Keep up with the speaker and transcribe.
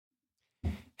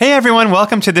Hey everyone,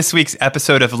 welcome to this week's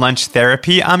episode of Lunch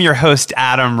Therapy. I'm your host,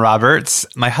 Adam Roberts.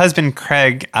 My husband,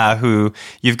 Craig, who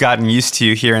you've gotten used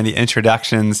to here in the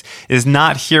introductions, is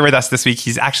not here with us this week.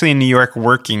 He's actually in New York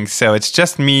working, so it's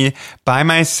just me by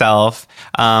myself.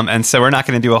 And so we're not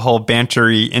going to do a whole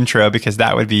bantery intro because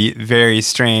that would be very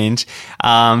strange.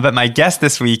 But my guest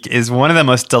this week is one of the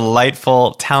most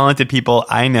delightful, talented people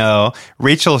I know,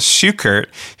 Rachel Schuchert,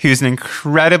 who's an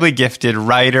incredibly gifted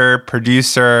writer,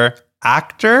 producer,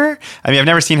 actor. I mean, I've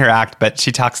never seen her act, but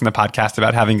she talks in the podcast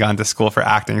about having gone to school for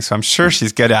acting, so I'm sure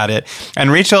she's good at it.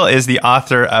 And Rachel is the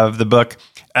author of the book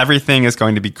Everything is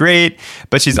Going to Be Great,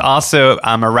 but she's also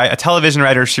a television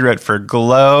writer. She wrote for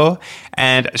Glow,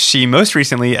 and she most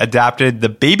recently adapted The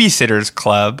Babysitters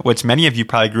Club, which many of you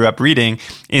probably grew up reading,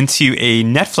 into a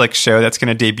Netflix show that's going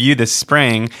to debut this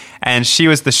spring. And she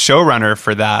was the showrunner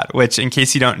for that, which, in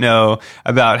case you don't know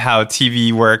about how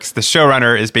TV works, the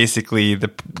showrunner is basically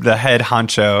the head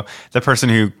honcho, the person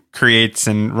who creates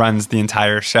and runs the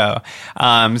entire show.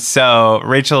 So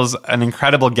Rachel's an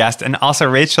incredible guest. And also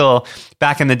Rachel,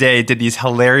 back in the day, did these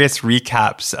hilarious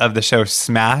recaps of the show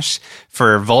Smash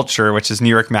for Vulture, which is New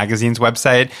York Magazine's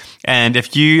website. And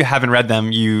if you haven't read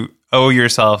them, you owe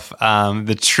yourself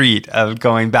the treat of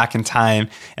going back in time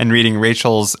and reading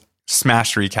Rachel's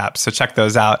Smash recaps. So check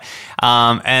those out.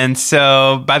 And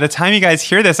so by the time you guys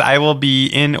hear this, I will be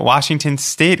in Washington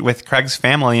State with Craig's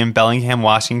family in Bellingham,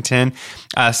 Washington,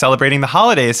 celebrating the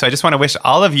holidays. So I just want to wish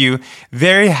all of you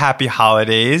very happy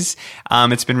holidays.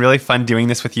 It's been really fun doing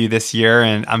this with you this year,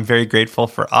 and I'm very grateful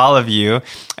for all of you.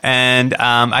 And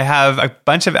I have a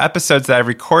bunch of episodes that I've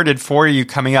recorded for you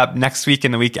coming up next week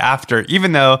and the week after.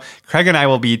 Even though Craig and I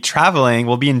will be traveling,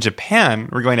 we'll be in Japan.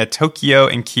 We're going to Tokyo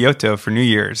and Kyoto for New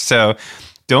Year's. So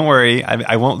don't worry,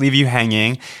 I won't leave you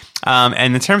hanging.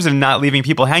 And in terms of not leaving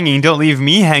people hanging, don't leave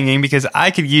me hanging, because I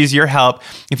could use your help.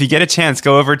 If you get a chance,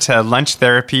 go over to Lunch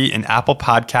Therapy in Apple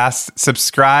Podcasts,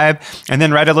 subscribe, and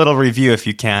then write a little review if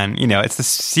you can. You know, it's the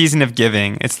season of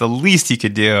giving. It's the least you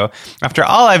could do after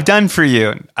all I've done for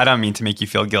you. I don't mean to make you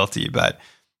feel guilty, but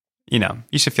you know,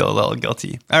 you should feel a little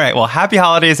guilty. All right, well, happy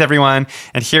holidays, everyone.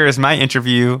 And here is my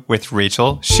interview with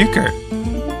Rachel Schuchert.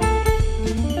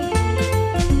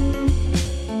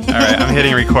 All right, I'm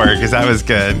hitting record because that was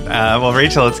good. Well,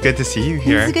 Rachel, it's good to see you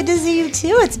here. It's good to see you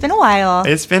too. It's been a while.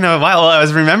 It's been a while. Well, I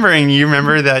was remembering, you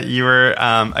remember that you were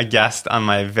a guest on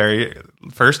my very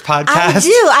first podcast? I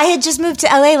do. I had just moved to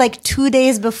LA like 2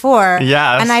 days before.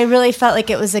 Yeah. And I really felt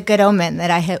like it was a good omen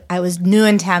that I was new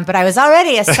in town, but I was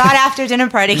already a sought after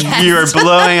dinner party guest. You were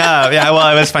blowing up. Yeah,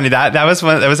 well, it was funny. That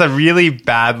was a really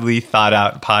badly thought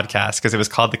out podcast because it was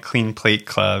called the Clean Plate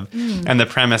Club. And the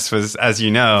premise was, as you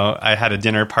know, I had a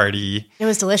dinner party. It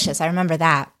was delicious. I remember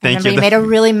that. Thank I remember you made a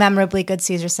really memorably good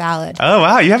Caesar salad. Oh,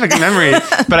 wow. You have a good memory.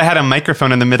 But I had a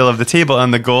microphone in the middle of the table,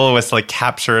 and the goal was to like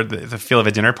capture the feel of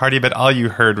a dinner party, but all you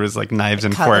heard was like knives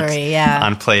and forks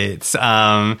on plates.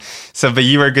 But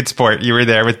you were a good sport. You were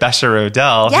there with Besha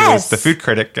Rodell, who was the food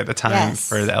critic at the time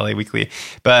for the LA Weekly.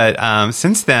 But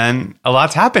since then, a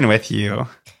lot's happened with you.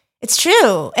 It's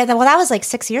true. And well, that was like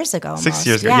 6 years ago. Almost. 6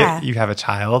 years ago. Yeah. You have a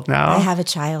child now? I have a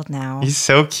child now. He's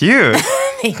so cute.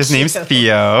 His name's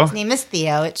Theo. His name is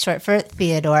Theo. It's short for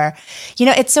Theodore. You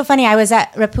know, it's so funny. I was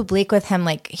at Republique with him.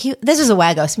 Like this was a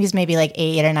while ago. So he was maybe like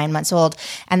 8 or 9 months old.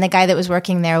 And the guy that was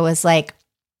working there was like,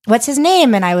 "What's his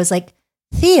name?" And I was like,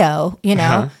 "Theo," you know?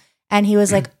 Uh-huh. And he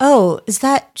was like, "Oh, is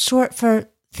that short for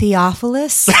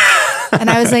Theophilus?" And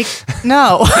I was like,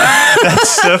 "No,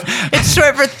 it's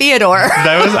short for Theodore."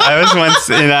 I was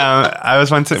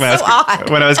once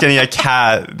when I was getting a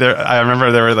cat. I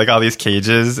remember there were like all these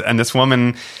cages, and this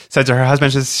woman said to her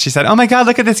husband, she said, "Oh my God,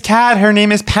 look at this cat. Her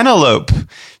name is Penelope,"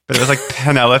 but it was like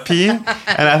Penelope, and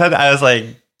I was like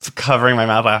covering my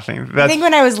mouth laughing. I think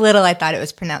when I was little, I thought it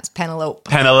was pronounced Penelope.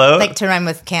 Penelope? Like to rhyme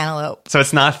with cantaloupe. So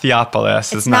it's not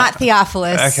Theophilus. It's not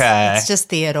Theophilus. Okay. It's just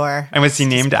Theodore. And was he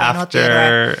named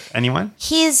after anyone?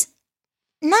 He's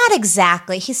not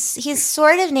exactly. He's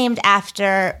sort of named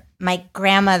after my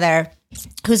grandmother,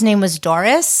 whose name was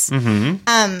Doris.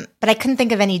 Mm-hmm. But I couldn't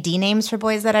think of any D names for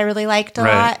boys that I really liked a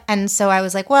lot. And so I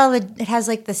was like, well, it has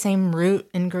like the same root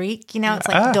in Greek. You know, it's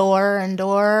like door and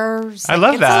doors. I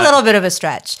love that. It's a little bit of a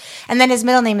stretch. And then his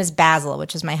middle name is Basil,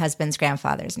 which is my husband's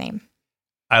grandfather's name.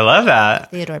 I love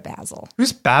that. Theodore Basil.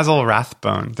 Who's Basil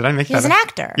Rathbone? Did I make that? He was an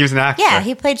actor. He was an actor. Yeah,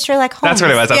 he played Sherlock Holmes. That's what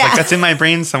it was. I was like, that's in my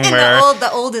brain somewhere. In the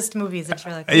oldest movies of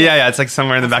Sherlock Holmes. Yeah, it's like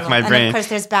somewhere in the back of my brain. And of course,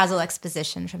 there's Basil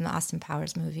Exposition from the Austin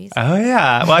Powers movies. Oh,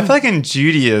 yeah. Well, I feel like in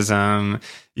Judaism,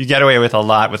 you get away with a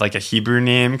lot with like a Hebrew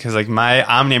name because like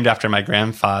I'm named after my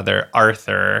grandfather,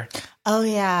 Arthur. Oh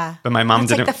yeah, but my mom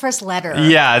That's didn't. Like the first letter.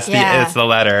 Yeah, it's the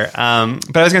letter.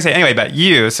 But I was gonna say anyway. But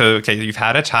you, so okay, you've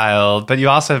had a child, but you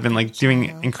also have been like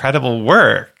doing incredible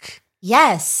work.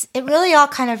 Yes, it really all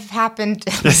kind of happened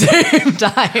at the same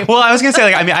time. Well, I was going to say,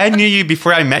 like, I mean, I knew you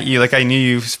before I met you. Like, I knew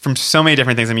you from so many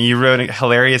different things. I mean, you wrote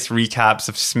hilarious recaps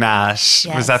of Smash.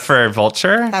 Yes. Was that for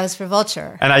Vulture? That was for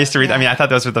Vulture. And I used to read, I mean, I thought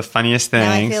those were the funniest things.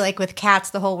 Now I feel like with Cats,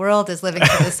 the whole world is living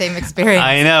through the same experience.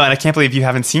 I know, and I can't believe you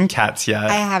haven't seen Cats yet.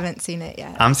 I haven't seen it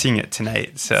yet. I'm seeing it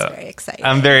tonight, so It's very exciting.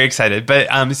 I'm very excited. But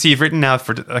so you've written now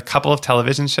for a couple of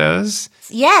television shows.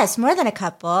 Yes, more than a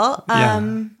couple.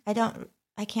 Yeah.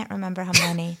 I can't remember how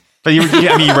many. But you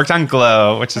worked on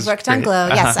Glow, which is I've worked on great. Glow.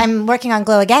 Yes, I'm working on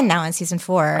Glow again now in season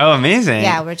 4. Oh, amazing!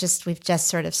 Yeah, we've just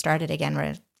sort of started again.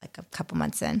 We're like a couple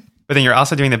months in. But then you're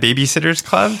also doing the Babysitters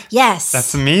Club. Yes,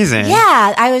 That's amazing.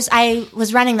 Yeah, I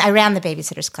ran the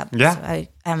Babysitters Club. Yeah, so I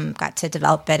got to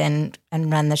develop it and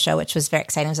run the show, which was very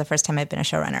exciting. It was the first time I've been a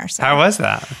showrunner. So. How was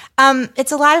that?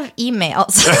 It's a lot of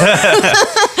emails.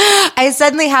 I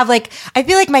suddenly have I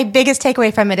feel like my biggest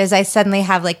takeaway from it is I suddenly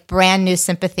have like brand new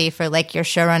sympathy for like your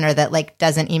showrunner that like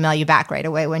doesn't email you back right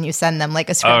away when you send them like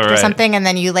a script or something, and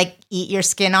then you like eat your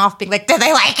skin off, being like, "Did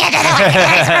they like it? Did they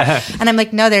like it?" And I'm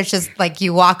like, "No, there's just like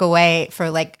you walk away for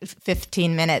like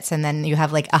 15 minutes, and then you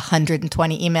have like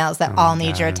 120 emails that all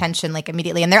need your attention like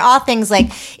immediately, and they're all things like,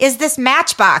 is this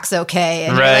Matchbox okay?"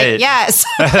 And right. you're like,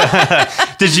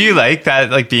 yes. Did you like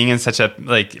that, like being in such a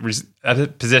a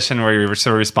position where you were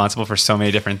so responsible for so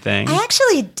many different things? I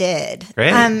actually did.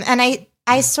 Great. And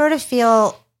I sort of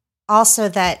feel also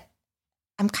that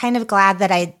I'm kind of glad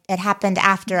that it happened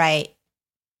after I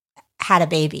had a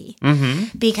baby,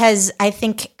 because I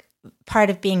think part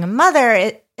of being a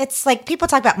mother, it's like people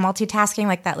talk about multitasking,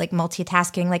 like that, like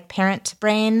multitasking, like parent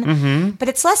brain, but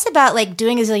it's less about like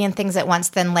doing a zillion things at once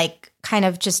than like kind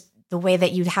of just the way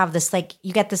that you have this, like,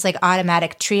 you get this like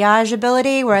automatic triage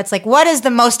ability where it's like, what is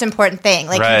the most important thing?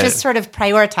 Like you just sort of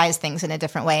prioritize things in a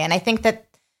different way. And I think that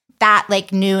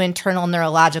like new internal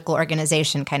neurological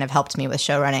organization kind of helped me with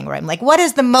show running, where I'm like, what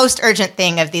is the most urgent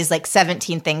thing of these like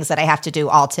 17 things that I have to do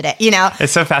all today? You know,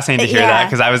 it's so fascinating to hear that,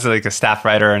 because I was like a staff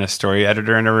writer and a story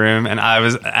editor in a room, and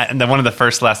one of the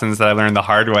first lessons that I learned the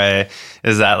hard way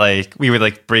is that like we would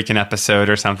like break an episode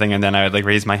or something, and then I would like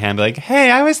raise my hand, be like,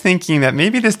 "Hey, I was thinking that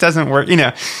maybe this doesn't work," you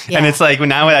know. Yeah. And it's like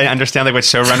now I understand like what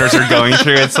showrunners are going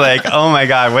through. It's like, oh my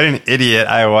god, what an idiot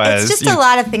I was. It's just a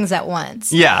lot of things at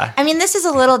once. Yeah, I mean, this is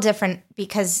a little different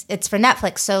because it's for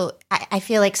Netflix. So I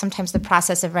feel like sometimes the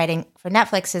process of writing for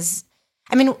Netflix is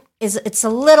it's a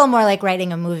little more like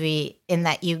writing a movie in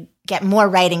that you get more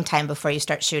writing time before you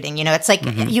start shooting. You know, it's like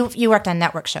you worked on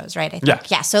network shows, right? I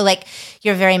think. Yeah. So like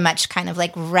you're very much kind of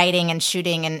like writing and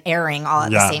shooting and airing all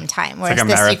at the same time. Whereas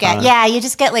like you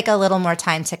just get like a little more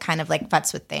time to kind of like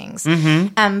futz with things.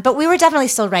 But we were definitely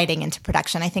still writing into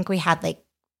production. I think we had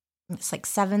it's like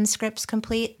 7 scripts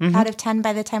complete out of 10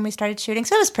 by the time we started shooting.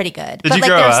 So it was pretty good. Did you like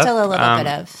grow there's up? Still a little bit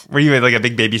of. Were you like a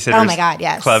big Babysitters Oh my God,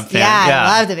 yes. Club fan? Yeah,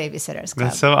 I love the Babysitters Club.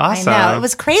 That's so awesome. I know. It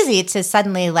was crazy to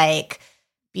suddenly like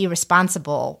be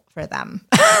responsible for them.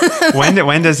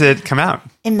 When does it come out?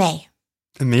 In May.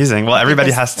 Amazing. Well,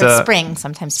 everybody has to.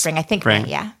 Sometimes spring. I think May,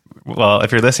 yeah. Well,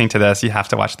 if you're listening to this, you have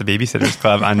to watch The Babysitters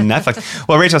Club on Netflix.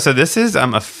 Well, Rachel, so this is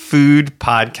a food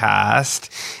podcast.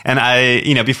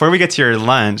 And before we get to your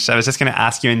lunch, I was just going to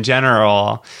ask you in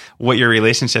general what your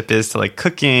relationship is to like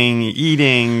cooking,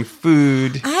 eating,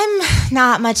 food. I'm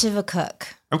not much of a cook.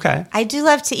 Okay. I do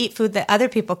love to eat food that other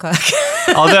people cook.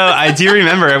 Although I do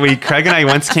remember Craig and I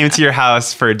once came to your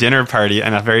house for a dinner party,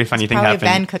 and a very funny thing happened.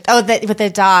 Ben cooked. Oh, with the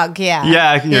dog, yeah.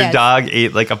 Yeah, your dog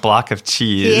ate like a block of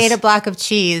cheese. He ate a block of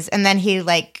cheese, and then he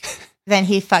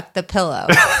fucked the pillow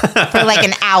for like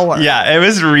an hour. Yeah, it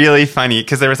was really funny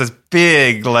because there was this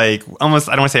big, like, almost,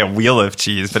 I don't want to say a wheel of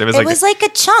cheese, but it was like a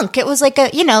chunk. It was like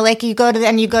like you go to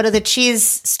the cheese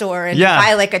store and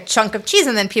buy like a chunk of cheese,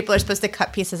 and then people are supposed to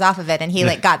cut pieces off of it, and he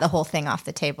like got the whole thing off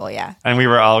the table. Yeah. And we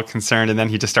were all concerned, and then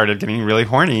he just started getting really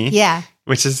horny. Yeah.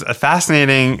 Which is a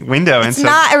fascinating window. It's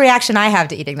not a reaction I have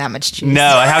to eating that much cheese. No,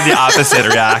 I have the opposite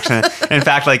reaction. In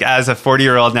fact, like as a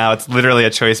 40-year-old now, it's literally a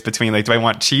choice between like, do I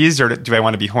want cheese or do I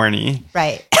want to be horny?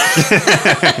 Right.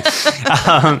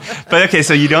 But okay,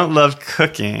 so you don't love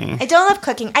cooking. I don't love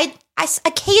cooking. I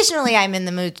occasionally I'm in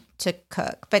the mood to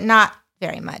cook, but not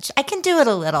very much. I can do it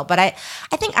a little, but I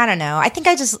think, I don't know. I think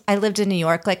I lived in New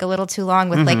York like a little too long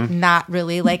with like not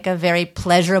really like a very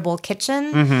pleasurable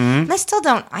kitchen. And I still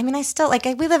don't, I still like,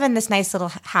 we live in this nice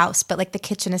little house, but like the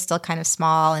kitchen is still kind of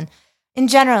small, and in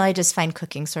general, I just find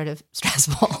cooking sort of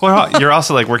stressful. Well, you're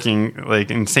also like working like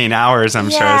insane hours, I'm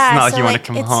sure. It's not like you want to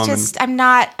come home.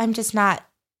 I'm just not,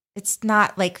 it's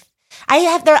not like,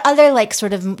 there are other like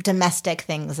sort of domestic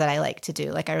things that I like to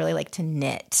do. Like I really like to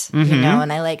knit,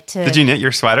 and I like to. Did you knit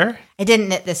your sweater? I didn't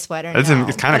knit this sweater.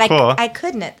 It's kind of cool. I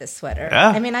could knit this sweater. Yeah.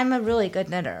 I mean, I'm a really good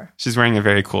knitter. She's wearing a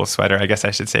very cool sweater. I guess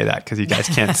I should say that because you guys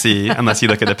can't see unless you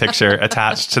look at the picture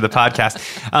attached to the podcast.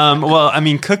 Well, I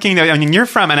mean, cooking, I mean, you're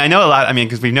from, and I know a lot, I mean,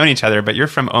 because we've known each other, but you're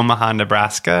from Omaha,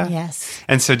 Nebraska. Yes.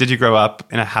 And so did you grow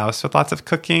up in a house with lots of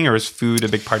cooking, or was food a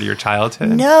big part of your childhood?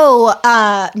 No,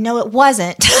 it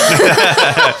wasn't.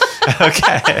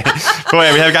 Okay.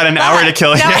 Boy, we have got an hour to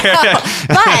kill here.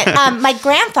 But my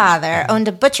grandfather owned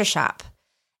a butcher shop.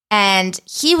 And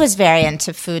he was very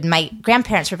into food. My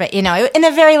grandparents were, in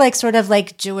a very like sort of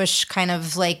like Jewish kind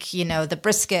of like, the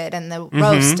brisket and the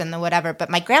roast and the whatever. But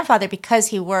my grandfather, because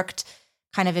he worked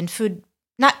kind of in food,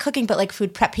 not cooking, but like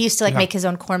food prep, he used to like make his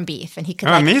own corned beef, and he could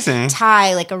amazing.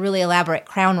 tie like a really elaborate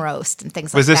crown roast and things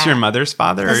like that. Was this your mother's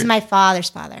father? This is my father's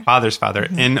father. Father's father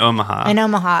in Omaha. In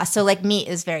Omaha. So like meat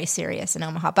is very serious in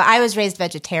Omaha. But I was raised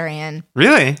vegetarian.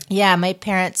 Really? Yeah, my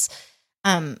parents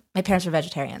were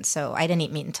vegetarians, so I didn't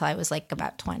eat meat until I was like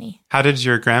about 20. How did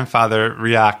your grandfather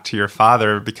react to your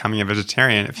father becoming a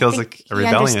vegetarian? It feels like a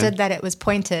rebellion. He understood that it was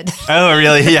pointed. Oh,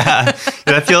 really? Yeah.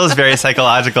 That feels very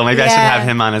psychological. Maybe I should have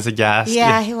him on as a guest.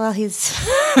 Yeah. Well, he's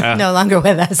no longer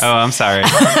with us. Oh, I'm sorry.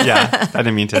 Yeah, I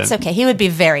didn't mean to. It's okay. He would be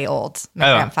very old.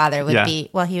 My grandfather would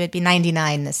be, he would be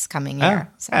 99 this coming year.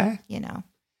 So,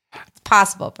 it's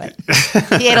possible, but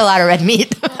he ate a lot of red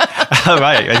meat.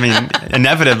 Right. I mean,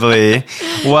 inevitably.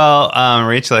 Well,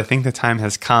 Rachel, I think the time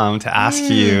has come to ask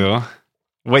you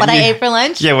what I ate for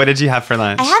lunch. Yeah, what did you have for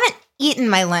lunch? I haven't eaten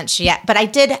my lunch yet, but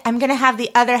I'm going to have the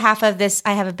other half of this.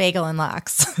 I have a bagel and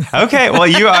lox. Okay. Well,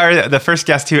 you are the first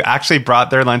guest who actually brought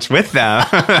their lunch with them.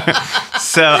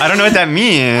 So I don't know what that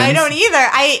means. I don't either.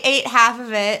 I ate half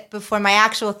of it before my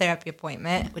actual therapy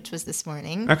appointment, which was this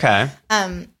morning. Okay.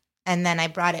 And then I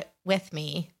brought it with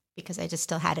me because I just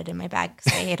still had it in my bag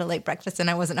because I ate a late breakfast and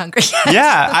I wasn't hungry yet.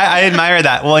 Yeah, I admire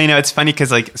that. Well, it's funny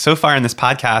because like so far in this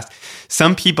podcast,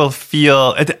 some people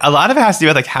feel, a lot of it has to do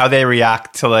with like how they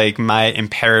react to like my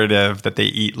imperative that they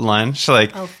eat lunch.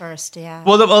 Like, first, yeah.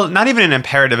 Well, not even an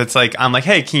imperative. It's like, I'm like,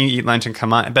 hey, can you eat lunch and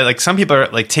come on? But like some people are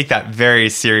like take that very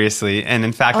seriously. And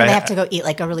in fact, they have to go eat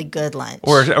like a really good lunch.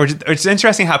 Or it's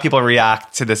interesting how people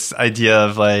react to this idea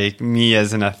of like me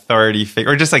as an authority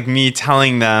figure, or just like me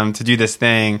telling them to do this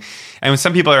thing. And when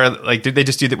some people are like, they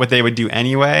just do what they would do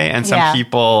anyway. And some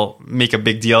people make a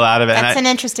big deal out of it. That's an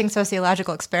interesting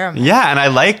sociological experiment. Yeah. And I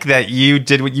like that you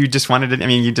did what you just wanted to. I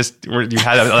mean, you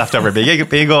had a leftover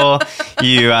bagel.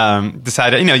 You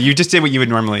decided, you just did what you would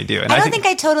normally do. And I don't think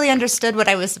I totally understood what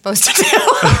I was supposed to do.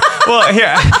 Well,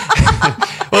 here.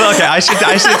 Well, okay. I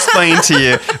should explain to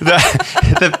you.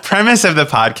 The premise of the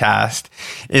podcast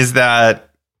is that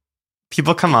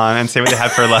people come on and say what they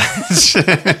had for lunch.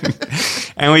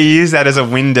 And we use that as a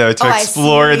window to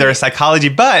explore their psychology.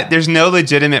 But there's no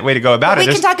legitimate way to go about it.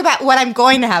 We can talk about what I'm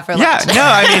going to have for lunch. Yeah, no,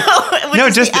 I mean, which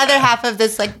is just the other half of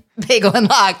this like bagel and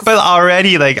lox. But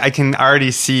already, like, I can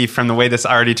already see from the way this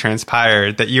already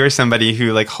transpired that you're somebody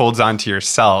who like holds on to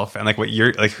yourself and like what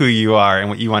you're like, who you are and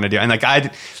what you want to do. And like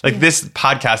this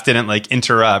podcast didn't like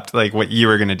interrupt like what you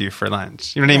were going to do for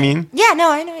lunch. You know what I mean? Yeah,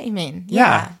 no, I know what you mean.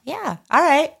 Yeah. All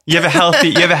right. You have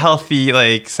a healthy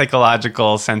like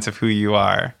psychological sense of who you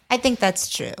are. I think that's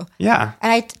true. Yeah.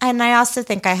 And I also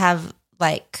think I have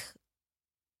like,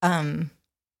 I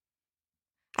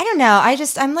don't know.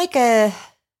 I'm like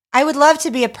I would love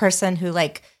to be a person who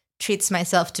like treats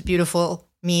myself to beautiful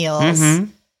meals. Mm-hmm.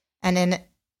 And then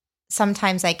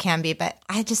sometimes I can be, but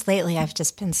lately I've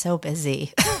just been so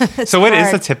busy. So what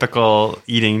is a typical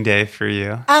eating day for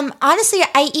you? Honestly,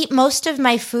 I eat most of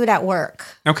my food at work.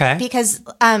 Okay. Because,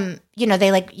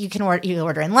 they like, you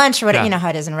order in lunch or whatever, you know how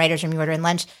it is in writer's room, you order in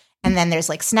lunch and then there's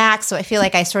like snacks. So I feel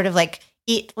like I sort of like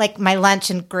eat like my lunch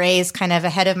and graze kind of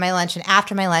ahead of my lunch and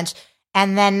after my lunch.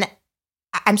 And then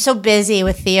I'm so busy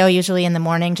with Theo usually in the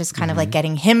morning, just kind of like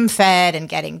getting him fed and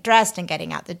getting dressed and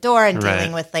getting out the door and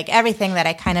dealing with like everything that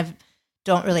I kind of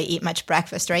don't really eat much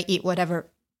breakfast, or I eat whatever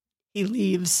he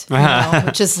leaves,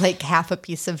 which is like half a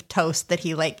piece of toast that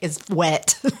he like is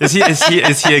wet. Is he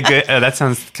a good, that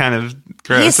sounds kind of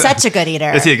gross. He's such a good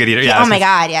eater. Is he a good eater? Yeah. Oh my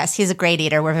God. Yes. He's a great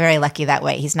eater. We're very lucky that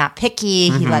way. He's not picky.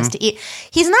 He loves to eat.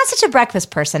 He's not such a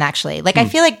breakfast person, actually. Like I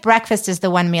feel like breakfast is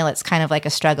the one meal it's kind of like a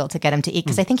struggle to get him to eat.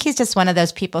 Cause I think he's just one of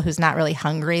those people who's not really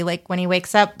hungry, like when he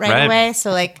wakes up right away.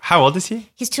 So like, how old is he?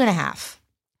 He's 2.5.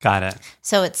 Got it.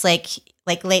 So it's like,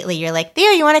 like lately you're like,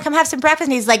 Theo, you want to come have some breakfast?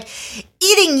 And he's like,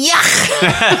 eating yuck.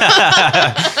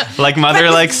 Like mother,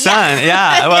 like son.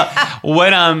 Yeah.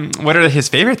 Well, what are his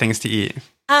favorite things to eat?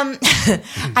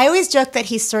 I always joke that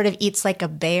he sort of eats like a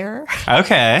bear.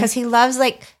 Okay. Because he loves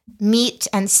like meat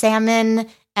and salmon,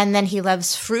 and then he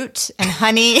loves fruit and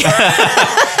honey.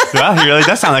 Well, he really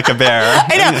does sound like a bear.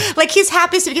 I know. Like he's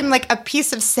happy to give him like a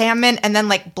piece of salmon and then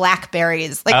like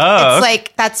blackberries. Like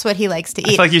like that's what he likes to eat. I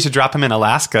feel like you should drop him in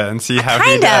Alaska and see how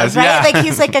he does. Right? Yeah. Like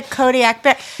he's like a Kodiak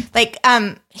bear. Like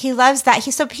he loves that.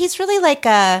 He's really like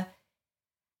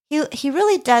he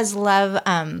really does love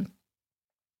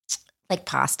like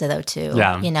pasta though too.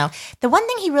 Yeah. You know, the one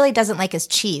thing he really doesn't like is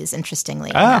cheese, interestingly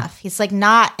enough. He's like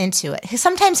not into it.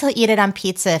 Sometimes he'll eat it on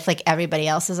pizza if like everybody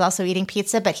else is also eating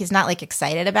pizza, but he's not like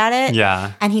excited about it.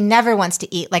 Yeah. And he never wants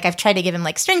to eat, like I've tried to give him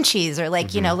like string cheese or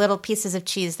like, you know, little pieces of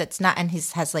cheese that's not, and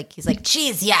he's like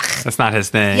cheese, yuck. That's not his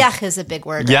thing. Yuck is a big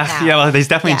word. Yeah. Right now. Yeah. Well, he's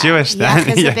definitely Jewish then.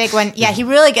 Yuck is a big one. Yeah. He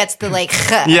really gets the like,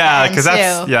 yeah. Because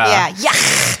that's, yeah.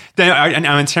 Yuck.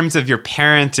 Now, in terms of your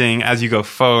parenting as you go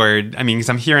forward, I mean, because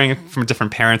I'm hearing from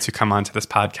different parents who come onto this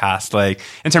podcast, like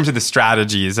in terms of the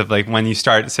strategies of like when you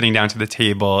start sitting down to the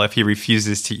table, if he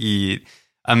refuses to eat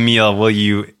a meal, will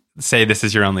you say this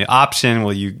is your only option?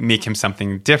 Will you make him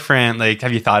something different? Like,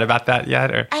 have you thought about that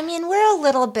yet? Or I mean, we're a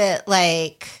little bit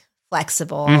like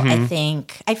flexible, I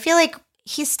think. I feel like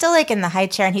he's still like in the high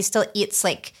chair and he still eats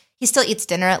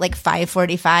dinner at like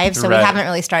 5:45. So we haven't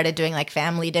really started doing like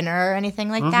family dinner or anything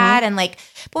like that. And like,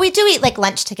 but we do eat like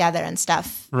lunch together and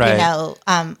stuff, you know,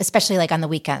 especially like on the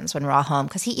weekends when we're all home,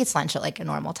 because he eats lunch at like a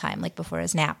normal time, like before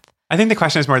his nap. I think the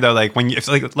question is more though, like when you, if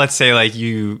like, let's say like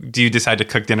you do decide to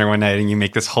cook dinner one night and you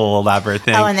make this whole elaborate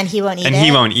thing. Oh, and then he won't eat it. And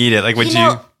he won't eat it. Like, would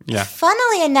you? Yeah.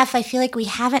 Funnily enough, I feel like we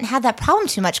haven't had that problem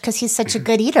too much because he's such a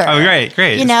good eater. Oh,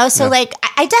 great. You know, so like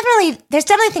there's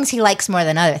definitely things he likes more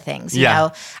than other things, you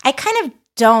know. I kind of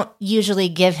don't usually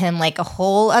give him like a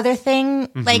whole other thing.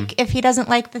 Like if he doesn't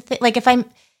like the thing, like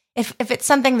if it's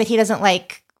something that he doesn't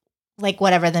like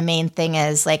whatever the main thing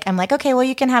is, like I'm like, okay, well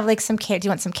you can have like some carrots. Do you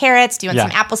want some carrots? Do you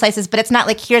want some apple slices? But it's not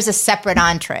like here's a separate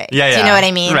entree. Yeah, Do you know what I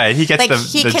mean? Right. He gets like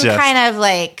he can gist. kind of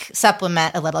like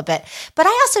supplement a little bit. But I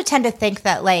also tend to think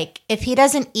that like if he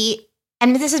doesn't eat,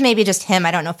 and this is maybe just him, I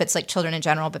don't know if it's like children in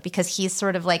general, but because he's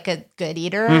sort of like a good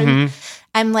eater,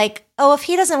 I'm like, oh, if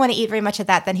he doesn't want to eat very much of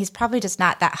that, then he's probably just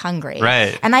not that hungry.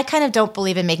 Right. And I kind of don't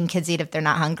believe in making kids eat if they're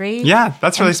not hungry. Yeah,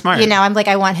 that's really smart. You know, I'm like,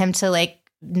 I want him to like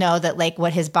know that like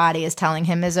what his body is telling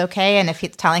him is okay, and if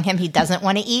it's telling him he doesn't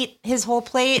want to eat his whole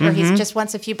plate or he just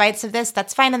wants a few bites of this,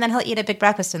 that's fine, and then he'll eat a big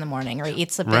breakfast in the morning or he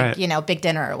eats a big big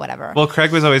dinner or whatever. Well,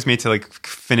 Craig was always made to like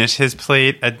finish his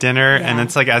plate at dinner, and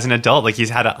it's like as an adult, like he's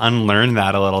had to unlearn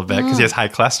that a little bit because he has high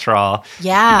cholesterol.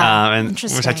 And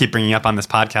which I keep bringing up on this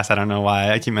podcast. I don't know why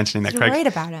I keep mentioning that. You're Craig, worried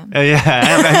about him.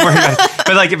 I'm worried about it.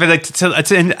 But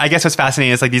I guess what's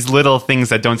fascinating is like these little things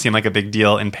that don't seem like a big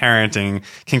deal in parenting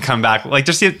can come back, like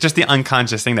just the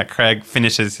unconscious thing that Craig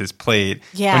finishes his plate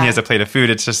when he has a plate of food.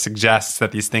 It just suggests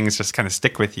that these things just kind of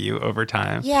stick with you over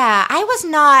time. Yeah, I was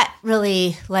not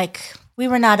really like, we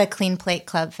were not a clean plate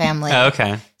club family. Oh,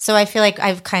 okay. So I feel like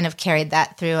I've kind of carried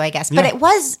that through, I guess. But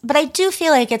but I do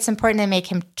feel like it's important to make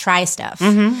him try stuff.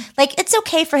 Like it's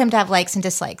okay for him to have likes and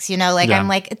dislikes, you know? Like I'm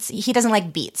like, he doesn't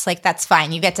like beets. Like that's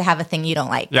fine. You get to have a thing you don't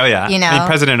like. Oh yeah. You know? I mean,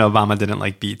 President Obama didn't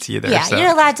like beets either. Yeah, so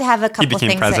you're allowed to have a couple things. He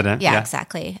became president. Yeah,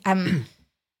 exactly.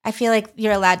 I feel like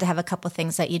you're allowed to have a couple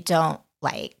things that you don't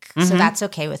like. So that's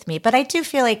okay with me. But I do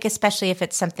feel like, especially if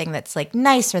it's something that's like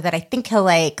nice or that I think he'll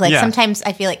like sometimes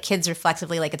I feel like kids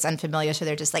reflexively like it's unfamiliar. So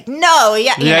they're just like, no,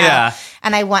 you know?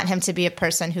 And I want him to be a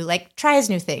person who like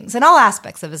tries new things in all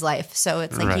aspects of his life. So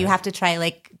it's like you have to try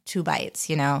like 2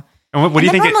 bites, you know? And what do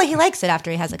you think? Normally he likes it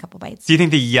after he has a couple bites. Do you think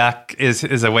the yuck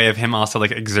is a way of him also like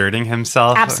exerting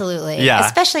himself? Absolutely. Yeah.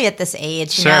 Especially at this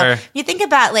age. You know? You think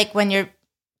about like when you're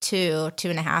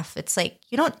 2.5, it's like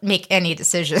you don't make any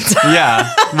decisions.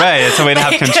 Yeah, right. It's a way to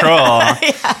have control.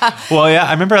 Well, yeah,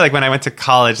 I remember like when I went to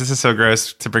college, this is so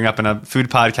gross to bring up in a food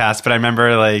podcast, but I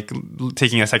remember like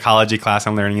taking a psychology class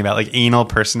and learning about like anal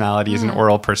personalities and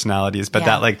oral personalities. But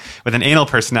that like with an anal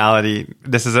personality,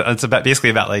 it's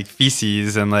basically about like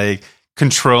feces and like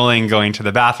controlling going to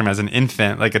the bathroom as an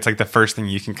infant. Like it's like the first thing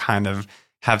you can kind of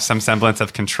have some semblance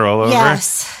of control over.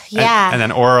 Yes. Yeah. And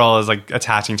then oral is like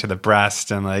attaching to the breast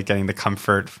and like getting the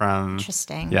comfort from.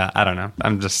 Interesting. Yeah. I don't know.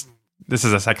 This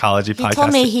is a psychology podcast. He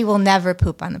told me he will never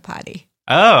poop on the potty.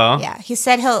 Oh. Yeah. He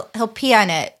said he'll pee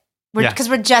on it. Because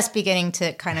we're just beginning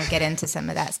to kind of get into some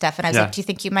of that stuff. And I was like, do you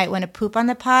think you might want to poop on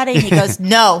the potty? And he goes,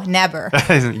 no, never.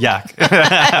 Yuck.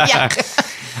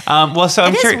 Yuck. Well, so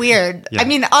I'm curious. It is weird. Yeah. I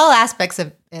mean, all aspects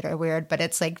of it are weird, but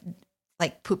it's like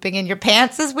like pooping in your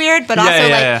pants is weird, but Yeah, also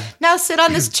yeah, like now sit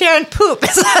on this chair and poop.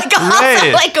 It's like also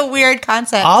Right. like a weird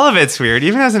concept. All of it's weird.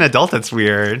 Even as an adult, it's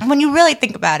weird. When you really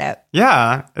think about it.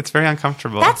 Yeah, it's very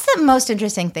uncomfortable. That's the most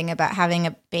interesting thing about having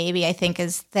a baby, I think,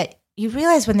 is that you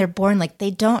realize when they're born, like they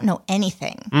don't know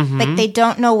anything. Like they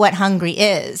don't know what hungry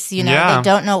is. You know, Yeah. they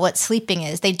don't know what sleeping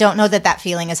is. They don't know that that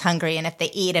feeling is hungry, and if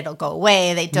they eat, it'll go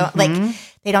away. They don't like.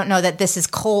 They don't know that this is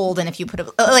cold, and if you put it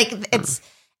like it's.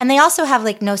 And they also have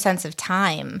like no sense of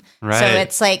time. Right. So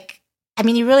it's like, I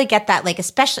mean, you really get that. Like,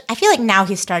 especially, I feel like now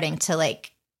he's starting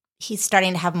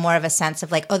to have more of a sense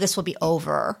of like, oh, this will be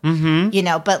over, you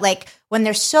know, but like when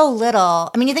they're so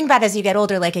little, I mean, you think about it as you get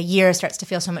older, like a year starts to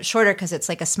feel so much shorter because it's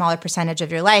like a smaller percentage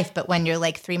of your life. But when you're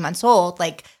like 3 months old,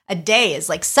 like a day is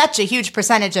like such a huge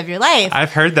percentage of your life.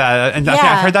 I've heard that. And I think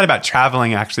I've heard that about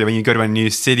traveling, actually. When you go to a new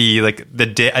city, like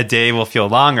a day will feel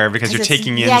longer because you're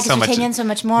taking in so much. Taking in so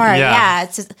much more. Yeah.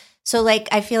 It's just, so like,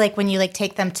 I feel like when you like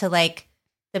take them to like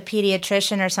the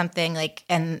pediatrician or something, like,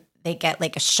 and they get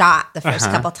like a shot the first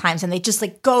couple times and they just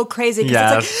like go crazy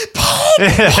because it's like, pain,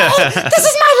 this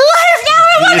is my life now.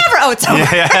 I will never. Oh, it's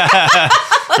over. Yeah.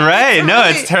 Right. No,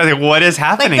 it's terrible. What is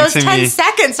happening like those to 10 me?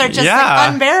 seconds are just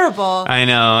like unbearable. I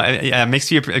know. Yeah, it makes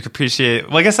you appreciate.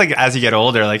 Well, I guess like as you get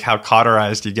older, like how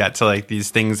cauterized you get to like these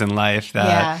things in life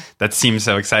that seem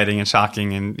so exciting and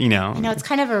shocking, and you know. I know, it's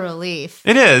kind of a relief.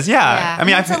 It is. Yeah. I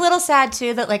mean, it's a little sad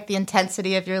too that like the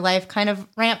intensity of your life kind of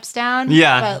ramps down.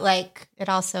 Yeah. But like it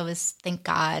also is, thank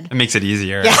God. It makes it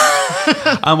easier. Yeah.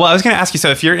 Well, I was going to ask you, so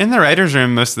if you're in the writer's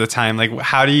room most of the time, like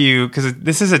how do you, because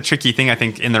this is a tricky thing, I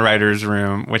think, in the writer's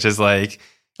room, which is like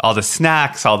all the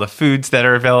snacks, all the foods that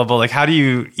are available. Like how do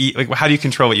you eat, like how do you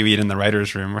control what you eat in the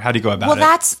writer's room, or how do you go about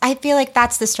it? I feel like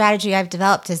that's the strategy I've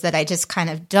developed, is that I just kind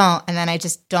of don't, and then I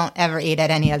just don't ever eat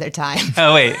at any other time.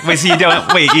 Oh, wait, so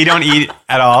you don't eat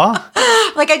at all?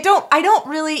 Like I don't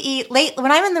really eat late.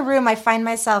 When I'm in the room, I find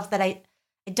myself that I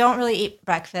don't really eat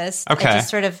breakfast. Okay. I just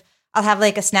sort of, I'll have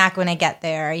like a snack when I get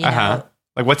there, you know.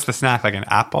 Like what's the snack? Like an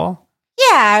apple?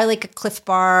 Yeah, or like a Cliff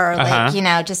Bar, or like, you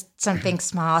know, just something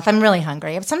small. If I'm really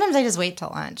hungry. Sometimes I just wait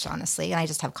till lunch, honestly, and I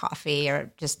just have coffee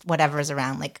or just whatever's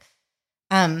around. Like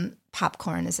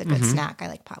popcorn is a good snack. I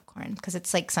like popcorn because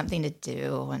it's like something to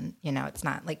do, and, you know, it's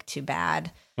not like too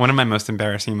bad. One of my most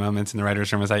embarrassing moments in the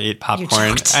writer's room was I ate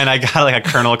popcorn and I got like a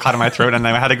kernel caught in my throat and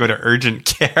I had to go to urgent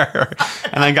care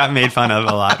and I got made fun of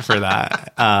a lot for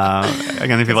that.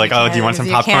 Again, people are like, oh, do you want some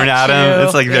popcorn, Adam?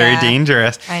 It's like very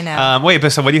dangerous. I know. Wait,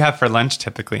 but so what do you have for lunch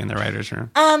typically in the writer's room?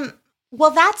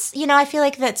 Well, that's, you know, I feel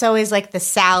like that's always like the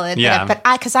salad. Yeah.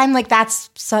 Because I'm like, that's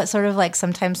sort of like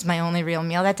sometimes my only real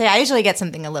meal that day. I usually get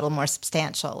something a little more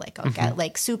substantial. Like I'll get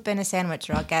like soup and a sandwich,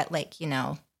 or I'll get like, you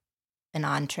know, an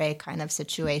entree kind of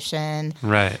situation.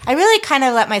 Right. I really kind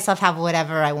of let myself have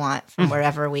whatever I want from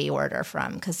wherever we order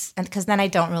from, because then I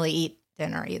don't really eat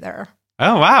dinner either.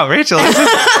 Oh, wow, Rachel,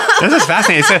 this is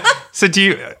fascinating. So do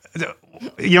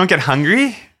you don't get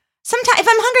hungry? Sometimes if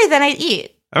I'm hungry, then I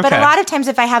eat. Okay. But a lot of times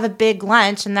if I have a big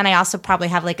lunch and then I also probably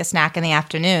have like a snack in the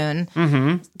afternoon,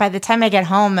 by the time I get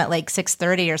home at like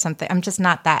 6:30 or something, I'm just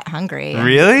not that hungry.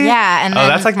 Really? Yeah. And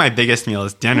that's like my biggest meal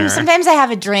is dinner. Sometimes I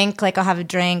have a drink, like I'll have a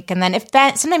drink. And then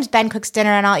sometimes Ben cooks dinner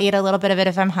and I'll eat a little bit of it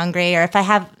if I'm hungry, or if I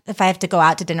have to go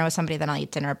out to dinner with somebody, then I'll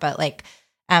eat dinner. But like,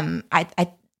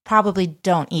 I probably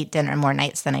don't eat dinner more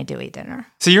nights than I do eat dinner.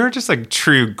 So you're just like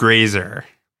true grazer.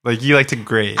 Like you like to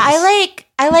graze. I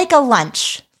like a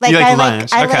lunch. Like, you like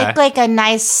lunch. I like a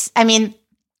nice, I mean,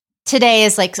 today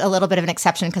is like a little bit of an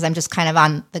exception because I'm just kind of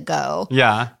on the go.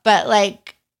 Yeah. But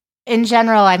like in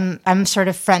general, I'm sort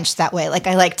of French that way. Like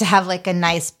I like to have like a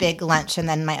nice big lunch, and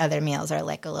then my other meals are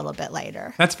like a little bit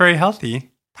lighter. That's very healthy.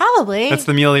 Probably. That's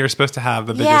the meal you're supposed to have,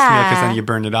 the biggest meal, because then you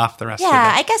burn it off the rest of the day.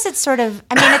 Yeah, I guess it's sort of,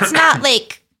 I mean, it's not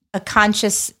like a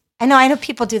conscious, I know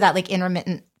people do that like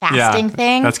intermittent fasting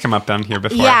thing. That's come up down here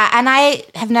before. Yeah, and I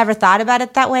have never thought about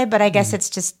it that way, but I guess it's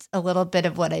just a little bit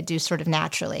of what I do sort of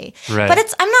naturally. Right.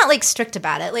 But I'm not like strict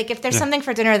about it. Like if there's something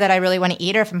for dinner that I really want to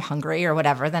eat, or if I'm hungry or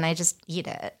whatever, then I just eat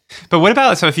it. But what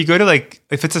about, so if you go to like,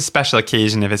 if it's a special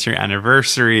occasion, if it's your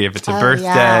anniversary, if it's a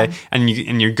birthday, and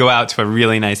you go out to a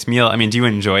really nice meal, I mean, do you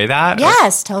enjoy that?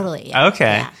 Yes, totally. Yeah.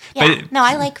 Okay. Yeah. No,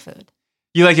 I like food.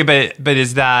 You like it, but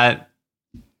is that...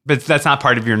 But that's not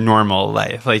part of your normal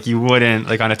life. Like you wouldn't,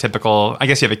 like on a typical, I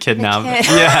guess you have a kid now.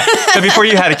 Yeah. But before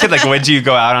you had a kid, like would you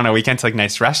go out on a weekend to like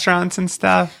nice restaurants and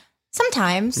stuff?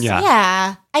 Sometimes. Yeah.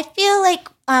 Yeah. I feel like,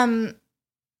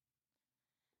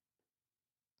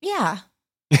 yeah.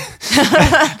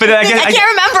 But I can't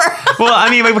remember. Well, I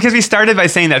mean, because we started by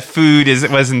saying that food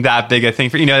wasn't that big a thing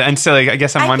for, and so like, I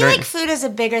guess I'm wondering. I feel like food is a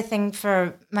bigger thing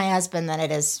for my husband than it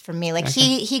is for me. Like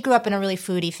he grew up in a really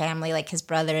foodie family. Like his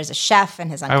brother is a chef and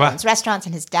his uncle owns restaurants,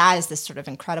 and his dad is this sort of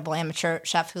incredible amateur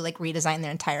chef who like redesigned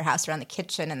their entire house around the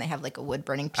kitchen, and they have like a wood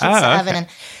burning pizza oven. And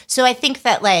so I think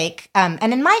that like,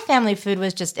 and in my family, food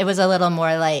was it was a little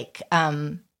more like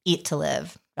eat to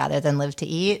live rather than live to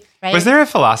eat. Right? Was there a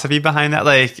philosophy behind that?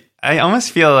 Like, I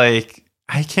almost feel like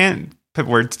I can't put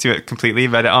words to it completely,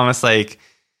 but almost like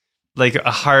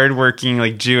a hardworking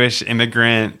like Jewish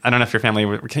immigrant. I don't know if your family,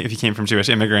 if you came from Jewish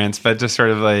immigrants, but just sort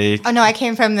of like. Oh no, I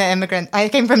came from I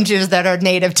came from Jews that are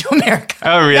native to America.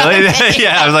 Oh really?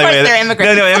 Yeah, I was like, they're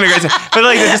immigrants. No, immigrants. But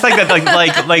like just like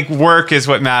that, like work is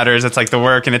what matters. It's like the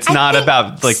work, and it's not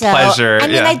about like pleasure. I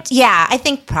mean, I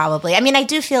think probably. I mean, I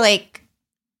do feel like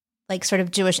sort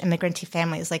of Jewish immigrant-y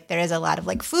families, like there is a lot of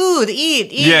like food,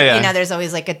 eat. Yeah. There's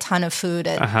always like a ton of food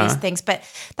at these things. But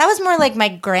that was more like my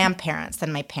grandparents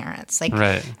than my parents. Like,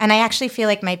 right. And I actually feel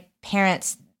like my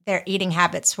parents, their eating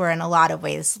habits were in a lot of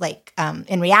ways like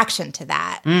in reaction to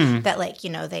that. That like,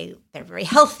 they're very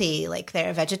healthy, like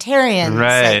they're vegetarians.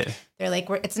 Right. Like, they're like,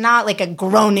 it's not like a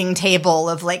groaning table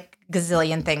of like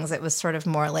gazillion things. It was sort of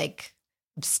more like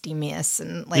abstemious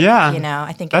and like,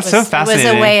 I think that's so fascinating.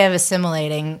 It was a way of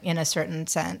assimilating in a certain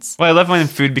sense. Well, I love when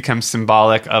food becomes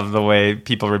symbolic of the way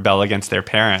people rebel against their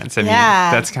parents. I mean,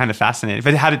 that's kind of fascinating.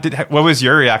 But what was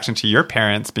your reaction to your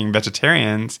parents being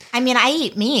vegetarians? I mean, I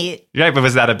eat meat. Right, but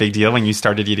was that a big deal when you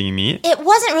started eating meat? It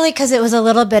wasn't really, because it was a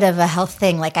little bit of a health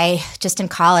thing. Like I just in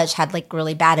college had like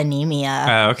really bad anemia.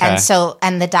 Oh, okay.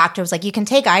 And the doctor was like, you can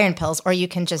take iron pills or you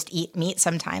can just eat meat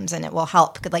sometimes and it will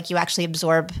help. Like you actually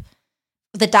absorb.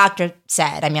 The doctor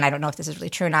said, I mean, I don't know if this is really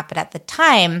true or not, but at the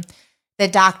time, the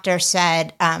doctor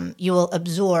said you will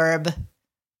absorb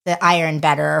the iron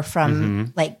better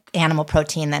from like animal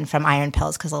protein than from iron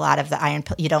pills, because a lot of the iron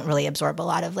you don't really absorb a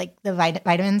lot of like the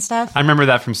vitamin stuff. I remember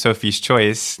that from Sophie's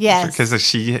Choice. Yes. Because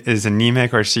she is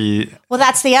anemic or she... Well,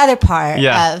 that's the other part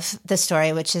of the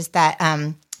story, which is that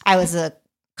I was a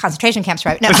concentration camps,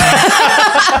 right? No. No.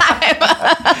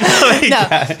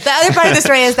 The other part of the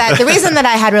story is that the reason that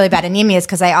I had really bad anemia is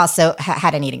because I also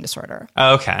had an eating disorder.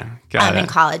 Okay. Got it. In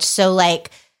college. So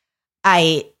like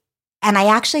I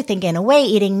actually think in a way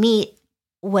eating meat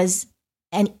was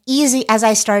an easy, as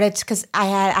I started, because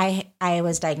I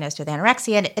was diagnosed with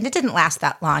anorexia and it didn't last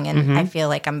that long. And I feel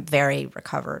like I'm very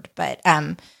recovered, but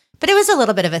it was a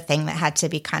little bit of a thing that had to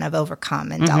be kind of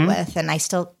overcome and dealt with. And I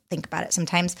still think about it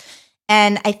sometimes.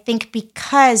 And I think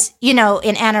because, in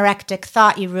anorectic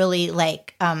thought, you really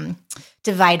like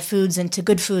divide foods into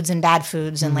good foods and bad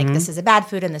foods. And like, this is a bad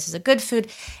food and this is a good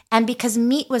food. And because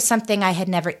meat was something I had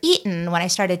never eaten, when I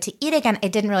started to eat again,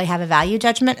 it didn't really have a value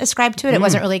judgment ascribed to it. It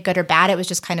wasn't really good or bad. It was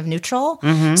just kind of neutral.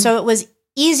 So it was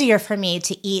easier for me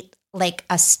to eat like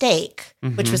a steak,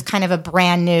 which was kind of a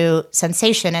brand new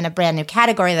sensation and a brand new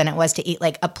category, than it was to eat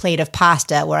like a plate of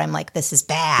pasta where I'm like, this is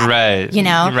bad. Right.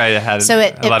 Right. It had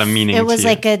a lot of meaning. It was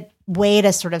like a way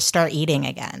to sort of start eating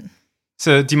again.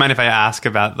 So do you mind if I ask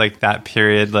about like that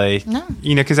period? Like, no.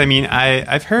 Because I mean,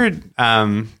 I've heard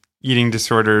eating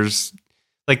disorders,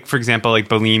 like for example, like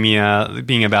bulimia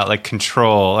being about like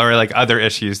control or like other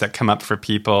issues that come up for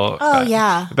people. Oh,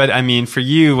 yeah. But I mean, for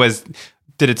you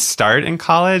did it start in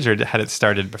college or had it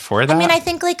started before that? I mean, I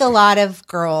think like a lot of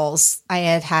girls, I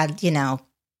had,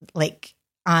 like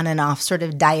on and off sort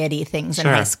of diety things in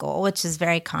high school, which is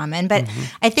very common. But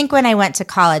I think when I went to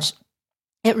college,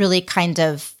 it really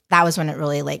that was when it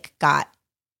really like got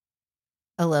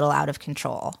a little out of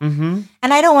control. And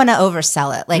I don't want to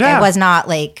oversell it. Like I was not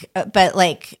like, but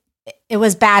like it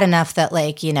was bad enough that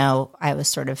like, I was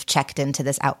sort of checked into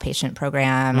this outpatient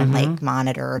program and like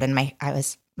monitored, and my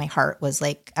heart was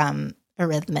like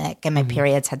arrhythmic and my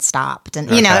periods had stopped. And,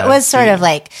 it was sort of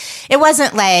like, it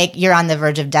wasn't like you're on the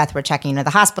verge of death, we're checking you to the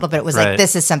hospital, but it was like,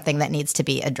 this is something that needs to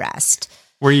be addressed.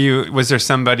 Was there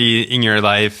somebody in your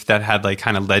life that had like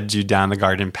kind of led you down the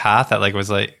garden path that like was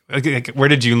like where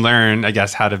did you learn, I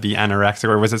guess, how to be anorexic,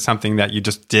 or was it something that you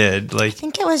just did? Like, I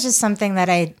think it was just something that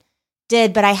I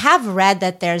did, but I have read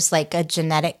that there's like a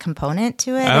genetic component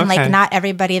to it. And like not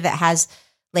everybody that has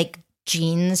like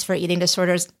genes for eating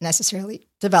disorders necessarily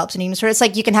develops an eating disorder. It's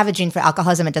like you can have a gene for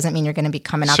alcoholism. It doesn't mean you're going to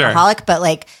become an alcoholic, but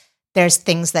like there's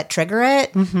things that trigger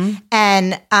it.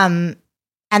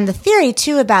 And the theory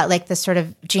too about like the sort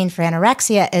of gene for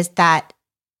anorexia is that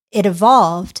it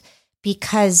evolved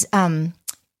because in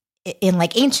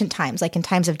like ancient times, like in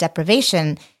times of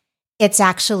deprivation, it's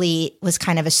actually was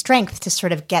kind of a strength to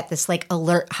sort of get this like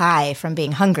alert high from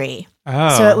being hungry.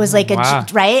 Oh, so it was like wow.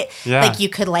 right? Yeah. Like you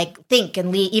could like think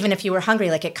and leave, even if you were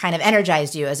hungry, like it kind of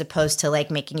energized you as opposed to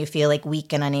like making you feel like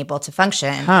weak and unable to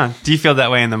function. Huh. Do you feel that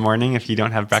way in the morning if you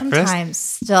don't have breakfast? Sometimes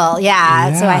still,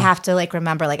 yeah. So Yeah. I have to like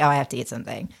remember like, oh, I have to eat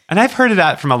something. And I've heard of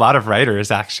that from a lot of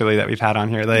writers actually that we've had on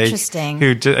here, like Interesting.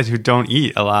 who don't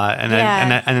eat a lot. And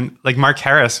Yeah. and like Mark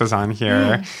Harris was on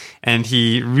here, and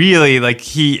he really like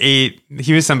he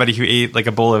was somebody who ate like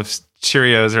a bowl of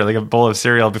Cheerios or like a bowl of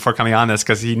cereal before coming on this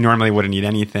because he normally wouldn't eat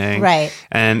anything. Right.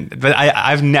 But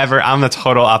I'm the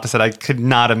total opposite. I could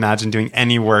not imagine doing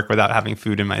any work without having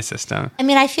food in my system. I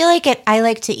mean, I feel like I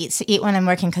like to eat when I'm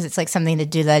working because it's like something to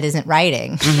do that isn't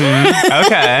writing.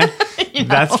 Okay.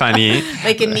 That's funny.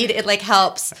 Like it like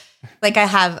helps. Like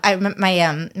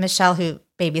my Michelle who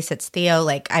babysits Theo,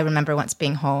 like I remember once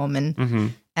being home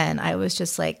and I was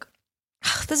just like,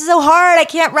 oh, this is so hard. I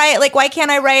can't write. Like, why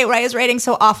can't I write? Why is writing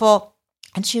so awful?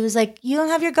 And she was like, you don't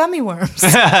have your gummy worms.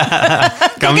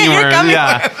 Gummy worms,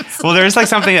 yeah. Well, there's like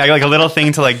something like a little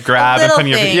thing to like grab and put in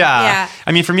your yeah.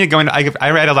 I mean, for me,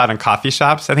 I write a lot in coffee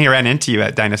shops. I think I ran into you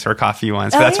at Dinosaur Coffee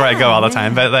once, but that's where I go all the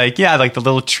time. But like, yeah, like the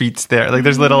little treats there. Like,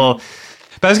 there's little.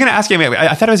 But I was going to ask you.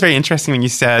 I thought it was very interesting when you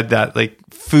said that like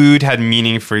food had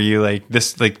meaning for you. Like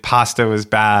this, like pasta was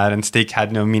bad and steak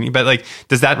had no meaning. But like,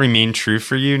 does that remain true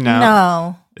for you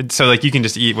now? No. So like, you can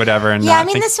just eat whatever and yeah. not I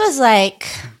mean, think- this was like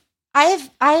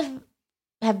I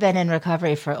have been in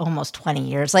recovery for almost 20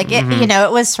 years. Like it,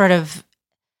 it was sort of.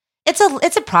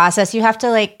 It's a process. You have to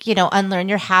like unlearn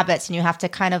your habits, and you have to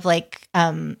kind of like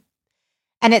and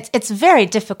it's very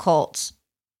difficult.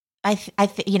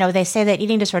 They say that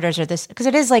eating disorders are this because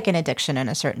it is like an addiction in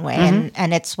a certain way,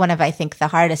 and it's one of I think the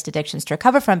hardest addictions to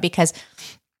recover from because,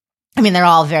 I mean, they're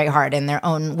all very hard in their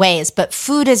own ways, but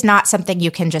food is not something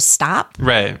you can just stop,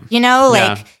 right?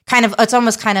 Kind of it's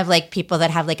almost kind of like people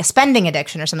that have like a spending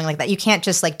addiction or something like that. You can't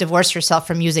just like divorce yourself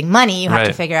from using money. You have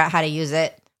to figure out how to use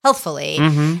it healthfully,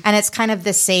 and it's kind of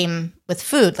the same with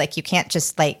food. Like you can't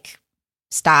just like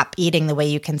stop eating the way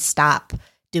you can stop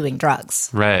doing drugs,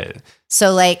 right?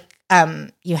 So like.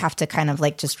 You have to kind of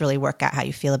like just really work out how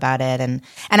you feel about it, and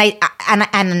I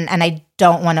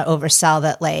don't want to oversell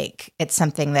that. Like it's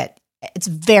something that it's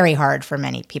very hard for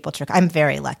many people to. I'm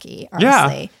very lucky,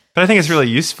 honestly. Yeah, but I think it's really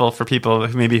useful for people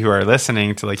who are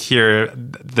listening to like hear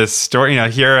this story.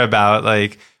 Hear about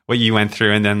like what you went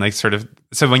through, and then like sort of.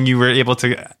 So when you were able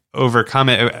to overcome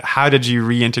it, how did you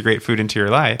reintegrate food into your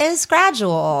life? It was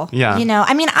gradual. Yeah,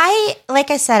 I mean,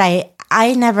 like I said,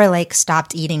 I never like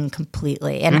stopped eating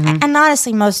completely. And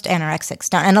honestly, most anorexics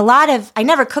don't. And I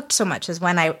never cooked so much as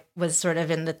when I was sort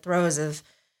of in the throes of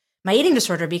my eating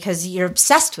disorder because you're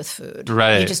obsessed with food.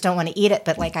 Right. You just don't want to eat it.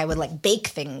 But like I would like bake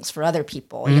things for other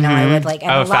people. I would like,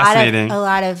 and fascinating. a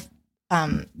lot of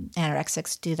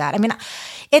anorexics do that. I mean,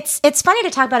 it's funny to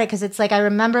talk about it because it's like I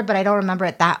remember, but I don't remember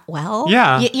it that well.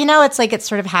 Yeah. It's like it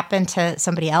sort of happened to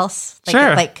somebody else. Like,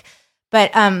 sure.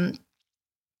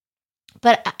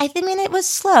 But I mean, it was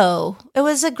slow. It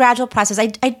was a gradual process.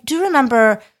 I do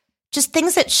remember just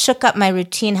things that shook up my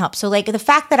routine helped. So like the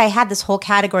fact that I had this whole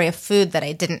category of food that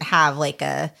I didn't have like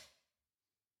a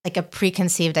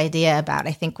preconceived idea about,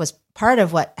 I think was part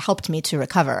of what helped me to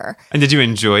recover. And did you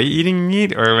enjoy eating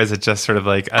meat, or was it just sort of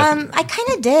like? I kind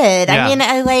of did. Yeah. I mean,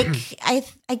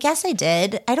 I guess I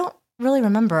did. I don't really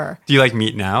remember. Do you like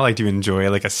meat now? Like, do you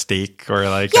enjoy like a steak or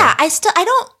like? Yeah, I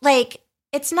don't like.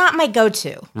 It's not my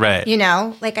go-to. Right.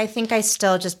 Like I think I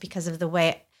still, just because of the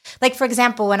way, like for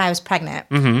example, when I was pregnant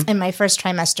in my first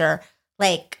trimester,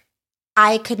 like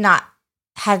I could not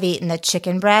have eaten a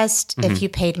chicken breast if you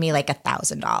paid me like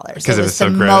 $1,000. Because it was so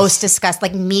the gross. most disgusting.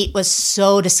 Like meat was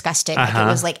so disgusting. Like it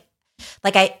was like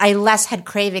I less had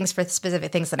cravings for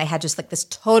specific things than I had just like this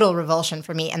total revulsion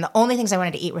for meat. And the only things I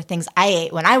wanted to eat were things I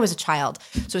ate when I was a child.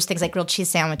 So it was things like grilled cheese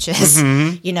sandwiches,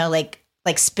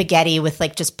 like spaghetti with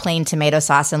like just plain tomato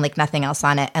sauce and like nothing else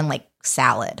on it, and like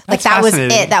salad. Like that was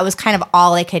it. That was kind of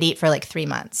all I could eat for like 3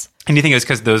 months. And you think it was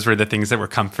because those were the things that were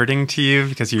comforting to you?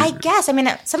 Because I guess. I mean,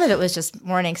 some of it was just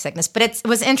morning sickness, but it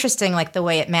was interesting, like the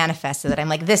way it manifested. That I'm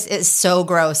like, this is so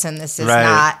gross, and this is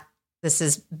not. This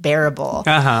is bearable.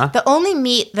 The only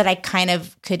meat that I kind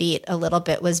of could eat a little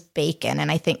bit was bacon,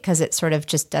 and I think because it sort of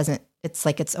just doesn't. It's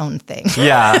like its own thing.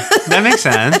 Yeah, that makes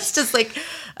sense. It's just like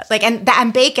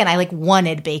and bacon. I like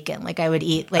wanted bacon. Like I would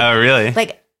eat. Like, oh, really?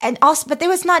 Like. And also, but there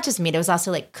was not just meat. It was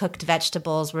also like cooked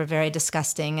vegetables were very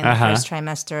disgusting in the first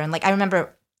trimester. And like, I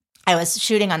remember I was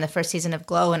shooting on the first season of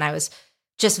Glow and I was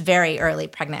just very early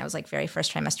pregnant. I was like very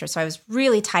first trimester. So I was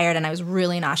really tired and I was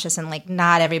really nauseous, and like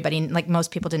not everybody, like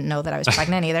most people didn't know that I was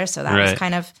pregnant either. So that was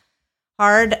kind of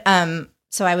hard.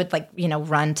 so I would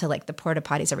run to like the porta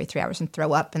potties every 3 hours and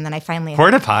throw up. And then I finally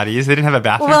Porta potties? They didn't have a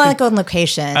bathroom? Well, I go on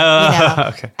location.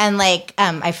 Oh, okay. And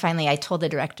I told the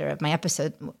director of one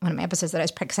of my episodes that I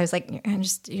was pregnant, because I was like, you're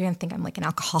going to think I'm like an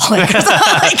alcoholic or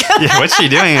something. Yeah, what's she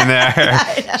doing in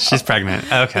there? She's pregnant.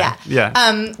 Okay.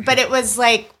 Yeah. But it was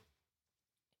like,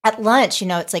 at lunch,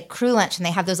 it's like crew lunch, and they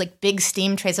have those like big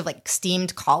steam trays of like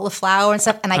steamed cauliflower and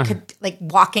stuff. And I could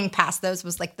walking past those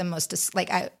was like the most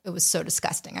it was so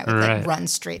disgusting. I would run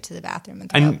straight to the bathroom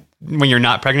and throw up. When you're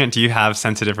not pregnant, do you have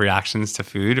sensitive reactions to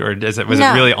food, or was it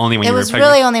really only when you were pregnant? It was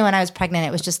really only when I was pregnant.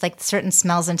 It was just like certain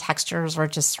smells and textures were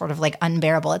just sort of like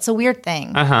unbearable. It's a weird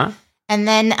thing. And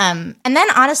then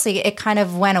honestly, it kind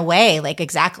of went away. Like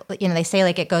exactly, they say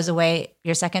like it goes away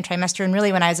your second trimester. And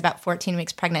really when I was about 14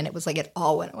 weeks pregnant, it was like it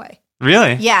all went away.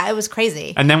 Really? Yeah, it was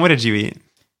crazy. And then what did you eat?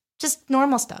 Just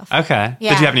normal stuff. Okay. Yeah.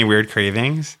 Did you have any weird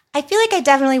cravings? I feel like I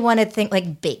definitely wanted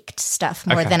like baked stuff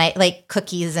more than I like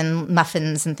cookies and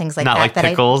muffins and things like that. Not like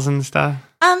pickles and stuff?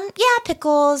 Yeah,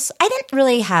 pickles. I didn't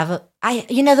really have,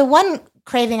 the one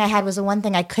craving I had was the one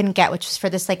thing I couldn't get, which was for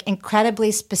this like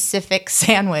incredibly specific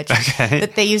sandwich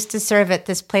that they used to serve at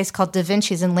this place called Da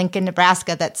Vinci's in Lincoln,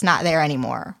 Nebraska. That's not there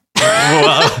anymore.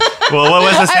 Well, what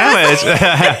was the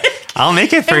sandwich? I'll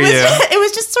make it for you. It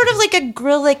was just sort of like a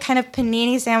grilled, like kind of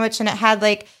panini sandwich, and it had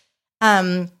like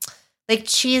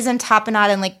cheese and tapenade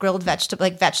and like grilled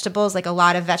vegetables, like a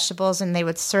lot of vegetables, and they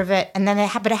would serve it. And then it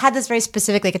had this very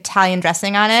specific like Italian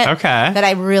dressing on it that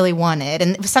I really wanted.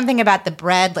 And it was something about the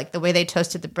bread, like the way they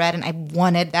toasted the bread, and I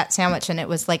wanted that sandwich, and it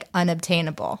was like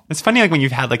unobtainable. It's funny, like when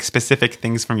you've had like specific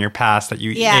things from your past that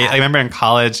you ate. I remember in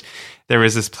college, there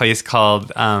was this place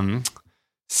called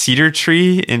Cedar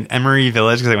Tree in Emory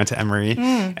Village, because I went to Emory,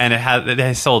 and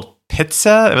they sold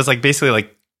pizza. It was like basically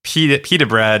like pita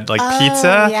bread, like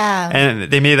pizza. Yeah.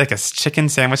 And they made like a chicken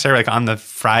sandwich there, like on the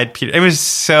fried pita. It was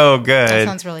so good. That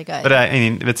sounds really good. But I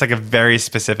mean, it's like a very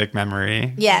specific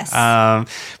memory. Yes.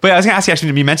 But I was going to ask you,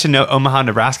 actually, you mentioned Omaha,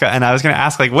 Nebraska, and I was going to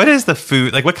ask, like, what is the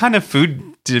food? Like, what kind of food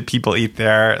did people eat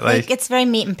there? Like it's very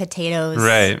meat and potatoes.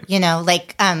 Right.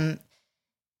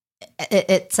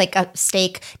 It's like a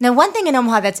steak. Now, one thing in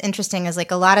Omaha that's interesting is like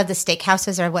a lot of the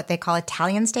steakhouses are what they call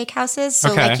Italian steakhouses.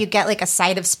 So like you get like a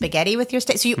side of spaghetti with your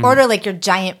steak. So you order like your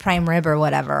giant prime rib or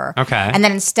whatever. Okay. And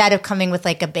then instead of coming with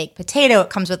like a baked potato, it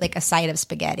comes with like a side of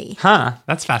spaghetti. Huh.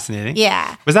 That's fascinating.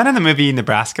 Yeah. Was that in the movie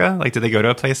Nebraska? Like, did they go to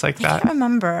a place like that? I can't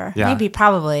remember. Yeah. Maybe,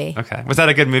 probably. Okay. Was that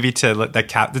a good movie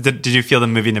did you feel the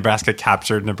movie Nebraska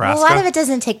captured Nebraska? Well, a lot of it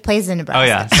doesn't take place in Nebraska. Oh,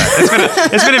 yeah. Sorry.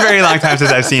 It's been a very long time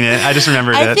since I've seen it. I just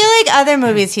remembered it. I feel like other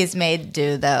movies he's made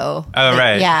do, though. Oh,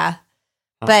 right. Yeah.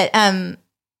 But,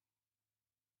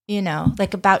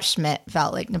 like About Schmidt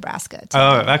felt like Nebraska.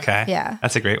 Oh, okay. Yeah.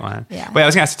 That's a great one. Yeah. Wait, I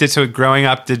was going to ask, so growing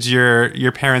up, did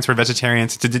your parents were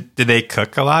vegetarians? Did they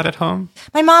cook a lot at home?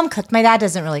 My mom cooked. My dad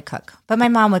doesn't really cook, but my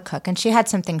mom would cook. And she had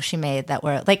some things she made that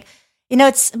were like,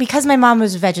 it's because my mom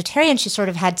was a vegetarian, she sort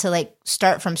of had to like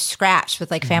start from scratch with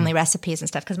like family recipes and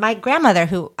stuff. Because my grandmother,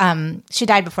 who she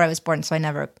died before I was born, so I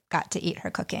never got to eat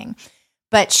her cooking.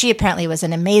 But she apparently was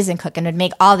an amazing cook and would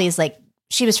make all these like,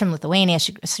 she was from Lithuania.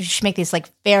 She'd make these like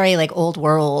very like old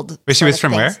world. Wait, she was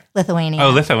from things. Where? Lithuania.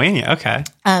 Oh, Lithuania. Okay.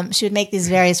 She would make these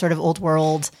very sort of old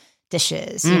world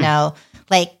dishes,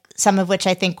 like some of which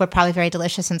I think were probably very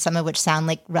delicious and some of which sound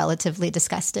like relatively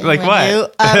disgusting. Like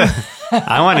what?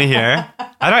 I want to hear.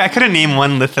 I couldn't name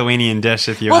one Lithuanian dish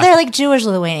if you. Well, they're like Jewish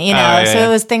Lithuanian, So yeah. it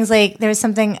was things like there was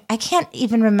something I can't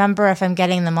even remember if I'm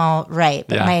getting them all right,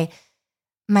 but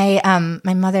my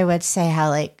mother would say how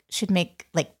like she'd make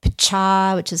like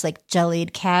picha, which is like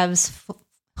jellied calves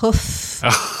hoof,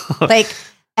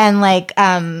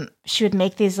 she would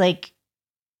make these like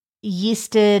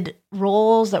yeasted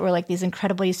rolls that were like these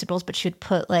incredible yeasted rolls, but she would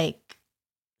put like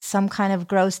some kind of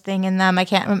gross thing in them. I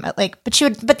can't remember,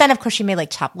 but then of course she made like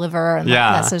chopped liver and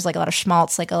so there's like a lot of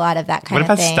schmaltz, like a lot of that kind of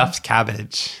thing. What about stuffed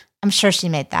cabbage? I'm sure she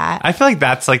made that. I feel like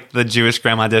that's like the Jewish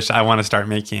grandma dish I want to start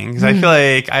making because I feel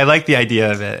like I like the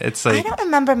idea of it. It's like I don't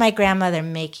remember my grandmother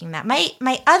making that.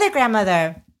 My other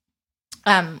grandmother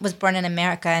was born in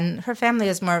America, and her family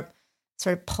was more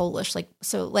sort of Polish.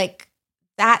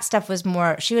 That stuff was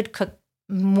more. She would cook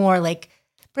more like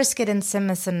brisket and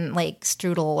simmus and like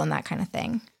strudel and that kind of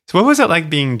thing. So, what was it like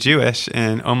being Jewish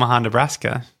in Omaha,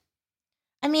 Nebraska?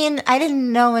 I mean, I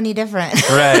didn't know any different.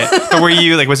 Right. But were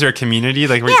you like, was there a community?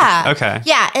 Like, okay.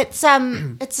 Yeah. It's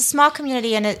a small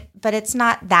community but it's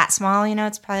not that small,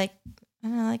 It's probably like, I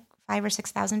don't know, like 5,000 or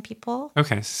 6,000 people.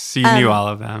 Okay. So you knew all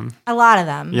of them. A lot of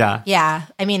them. Yeah. Yeah.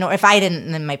 I mean, or if I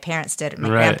didn't, then my parents did. My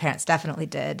grandparents definitely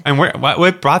did. And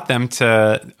what brought them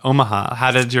to Omaha? How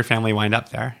did your family wind up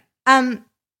there?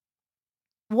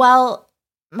 Well,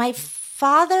 my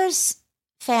father's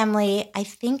family, I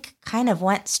think, kind of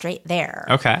went straight there.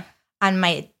 Okay.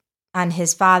 On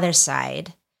his father's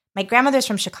side. My grandmother's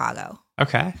from Chicago.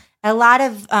 Okay. A lot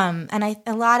of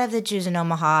a lot of the Jews in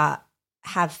Omaha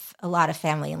have a lot of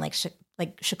family in like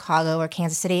Chicago or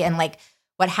Kansas City, and like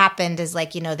what happened is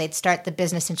like, you know, they'd start the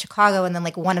business in Chicago, and then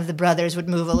like one of the brothers would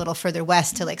move a little further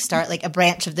west to like start like a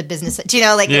branch of the business. Do you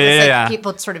know, like it was like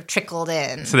people sort of trickled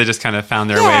in. So they just kind of found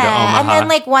their way to Omaha. And then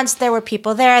like once there were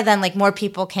people there, then like more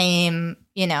people came.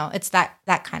 You know, it's that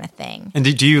kind of thing. And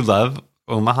do you love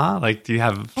Omaha? Like, do you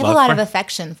have? I have a lot of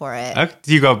affection for it. Okay.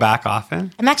 Do you go back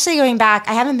often? I'm actually going back.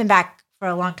 I haven't been back for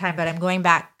a long time, but I'm going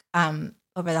back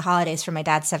over the holidays for my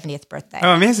dad's 70th birthday.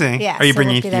 Oh, amazing! Yeah, Are you so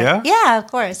bringing we'll Theo? Yeah, of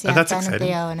course. Yeah, that's Ben exciting. and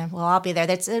Theo, and we'll all be there.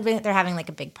 They're having like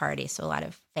a big party, so a lot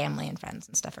of family and friends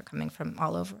and stuff are coming from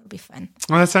all over. It'll be fun.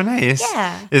 Well, that's so nice.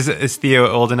 Yeah. Is Theo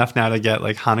old enough now to get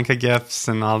like Hanukkah gifts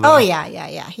and all that? Oh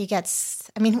yeah. He gets.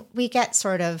 I mean, we get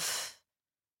sort of.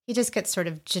 He just gets sort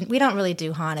of. We don't really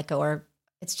do Hanukkah, or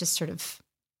it's just sort of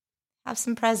have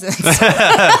some presents.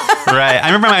 Right. I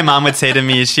remember my mom would say to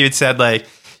me, she would said like,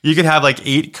 you could have like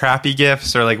 8 crappy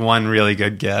gifts or like 1 really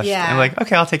good gift. Yeah. And I'm like,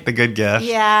 okay, I'll take the good gift.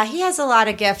 Yeah, he has a lot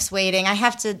of gifts waiting. I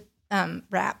have to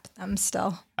wrap them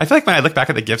still. I feel like when I look back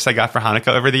at the gifts I got for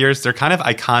Hanukkah over the years, they're kind of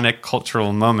iconic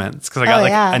cultural moments. Because I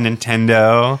got a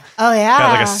Nintendo. Oh, yeah.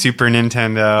 Got like a Super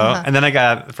Nintendo. And then I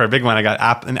got, for a big one, I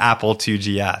got an Apple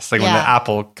IIgs. Like when the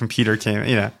Apple computer came,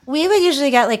 you know. We would usually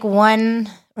get like 1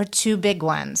 or 2 big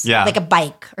ones. Yeah. Like a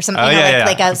bike or something. Oh,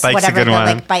 Like a whatever the one.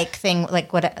 like bike thing,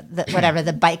 like whatever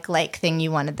the bike-like thing you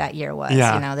wanted that year was.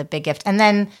 Yeah. You know, the big gift. And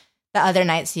then the other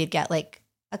nights you'd get like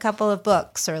a couple of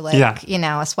books or like, you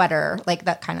know, a sweater, like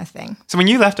that kind of thing. So when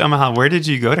you left Omaha, where did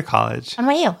you go to college?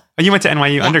 NYU. Oh, you went to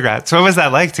NYU undergrad. So what was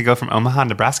that like to go from Omaha,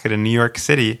 Nebraska to New York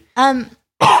City?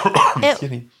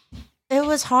 Excuse me. It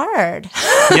was hard.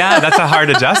 Yeah, that's a hard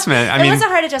adjustment. It was a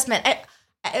hard adjustment.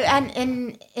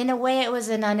 And in a way, it was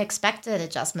an unexpected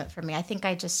adjustment for me. I think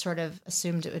I just sort of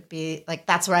assumed it would be like,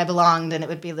 that's where I belonged. And it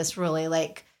would be this really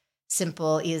like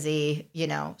simple, easy, you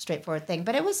know, straightforward thing.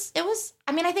 But it was,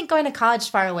 I mean, I think going to college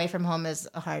far away from home is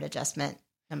a hard adjustment.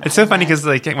 It's so funny because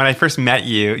like when I first met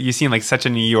you, you seemed like such a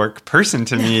New York person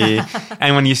to me.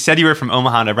 And when you said you were from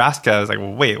Omaha, Nebraska, I was like,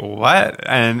 well, wait, what?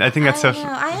 And I think that's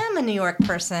I am a New York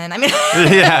person. I mean,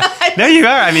 yeah, no, you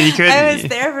are. I mean, you could. I was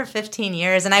there for 15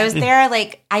 years and I was there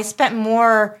like, I spent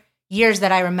more years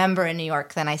that I remember in New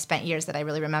York than I spent years that I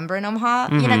really remember in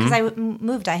Omaha, you know, because I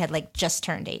moved, I had like just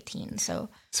turned 18. So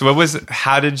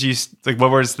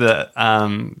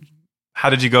how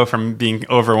did you go from being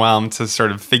overwhelmed to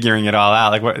sort of figuring it all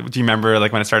out? Like, what do you remember,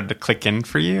 like when it started to click in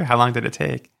for you? How long did it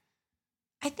take?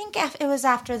 I think it was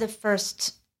after the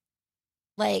first,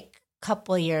 like,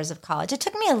 couple years of college. It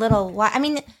took me a little while. I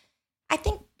mean, I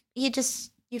think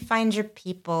you find your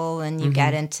people and you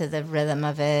get into the rhythm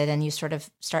of it and you sort of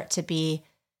start to be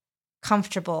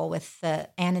comfortable with the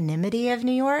anonymity of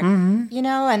New York, you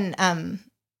know? And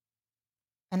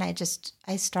I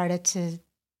started to,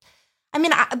 I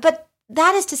mean, but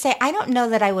that is to say, I don't know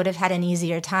that I would have had an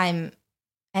easier time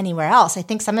anywhere else. I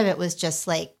think some of it was just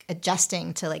like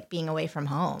adjusting to like being away from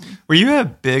home. Were you a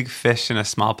big fish in a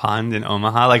small pond in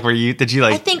Omaha? Like, did you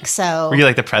like? I think so. Were you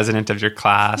like the president of your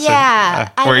class? Yeah.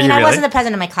 I wasn't the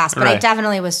president of my class, but Right. I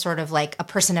definitely was sort of like a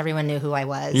person everyone knew who I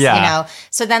was, Yeah. you know?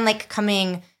 So then like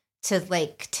coming to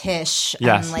like Tisch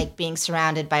Yes. and like being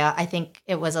surrounded by, I think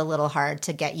it was a little hard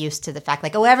to get used to the fact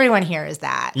like, oh, everyone here is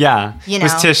that. Yeah. You know?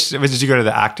 Did you go to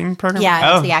the acting program?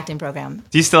 Yeah, it's the acting program.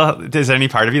 Is there any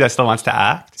part of you that still wants to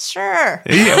act? Sure.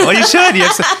 Yeah, well, you should.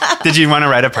 Did you want to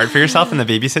write a part for yourself in the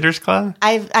Babysitters Club?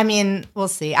 I mean, we'll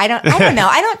see. I don't know.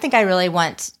 I don't think I really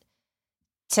want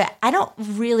to. I don't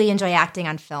really enjoy acting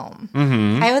on film.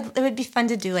 It would be fun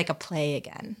to do like a play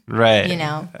again. Right. You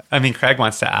know? I mean, Craig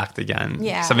wants to act again.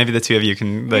 Yeah. So maybe the two of you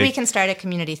can Maybe we can start a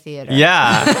community theater.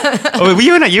 Yeah.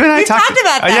 You and I talked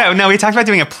about that. Yeah, no, we talked about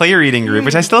doing a play reading group,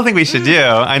 which I still think we should do.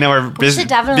 I know we're busy should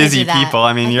definitely busy do that. people.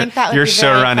 I mean, I think that would you're be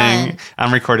show very running. fun.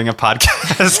 I'm recording a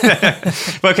podcast.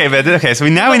 Okay, so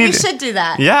we need We should do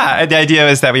that. Yeah, the idea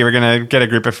is that we were going to get a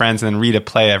group of friends and then read a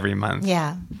play every month.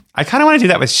 Yeah. I kind of want to do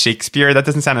that with Shakespeare. That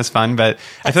doesn't sound as fun, but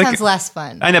I feel sounds like less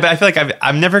fun. I know, but I feel like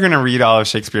I'm never going to read all of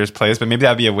Shakespeare's plays, but maybe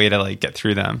that'd be a way to like get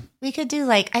through them. We could do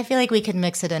I feel like we could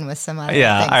mix it in with some other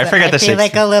Yeah, things I that forget might the be like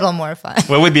Shakespeare. a little more fun.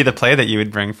 What would be the play that you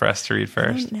would bring for us to read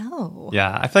first? No.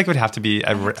 Yeah, I feel like it would have to be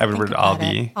Edward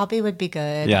Albee. Albee would be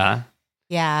good. Yeah.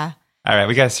 Yeah. All right,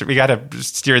 we got to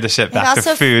steer the ship back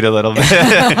also to food a little bit.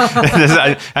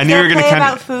 I knew we were going to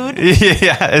about food?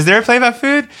 Yeah, is there a play about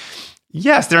food?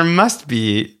 Yes, there must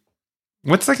be.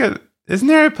 Isn't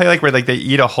there a play like where like they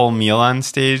eat a whole meal on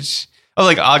stage? Oh,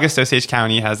 like August Osage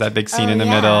County has that big scene in the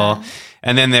middle.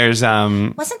 And then there's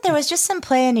there was just some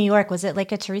play in New York. Was it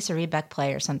like a Teresa Rebeck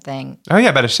play or something? Oh yeah,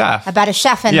 about a chef. About a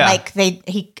chef, and like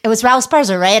it was Raul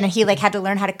Esparza, right? And he like had to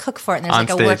learn how to cook for it. And there's On like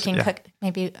stage, a working cook,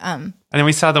 maybe. And then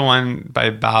we saw the one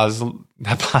by Baz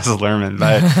Luhrmann,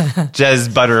 by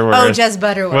Jez Butterworth. Oh, Jez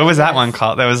Butterworth. What was that one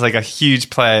called? That was like a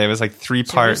huge play. It was like 3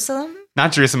 parts. Jerusalem?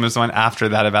 Not Jerusalem. It was the one after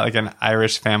that about like an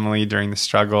Irish family during the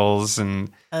struggles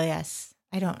and. Oh yes,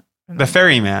 I don't. The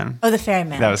Ferryman. Oh, the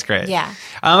Ferryman. That was great. Yeah.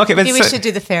 Okay, but maybe we should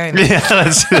do the Ferryman.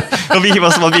 Yeah, we'll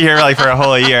be here like for a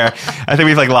whole year. I think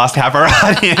we've like lost half our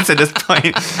audience at this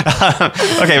point.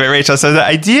 Okay, but Rachel, so the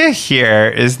idea here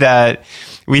is that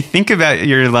we think about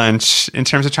your lunch in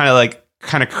terms of trying to like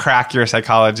kind of crack your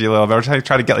psychology a little bit. We're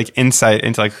trying to get like insight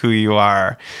into like who you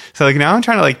are. So like now I'm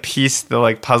trying to like piece the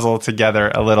like puzzle together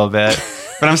a little bit.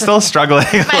 But I'm still struggling.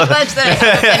 My lunch that I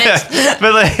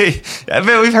haven't finished.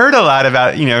 but we've heard a lot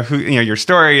about, your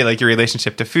story, like your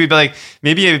relationship to food, but like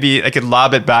maybe I could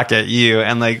lob it back at you.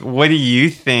 And like, what do you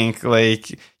think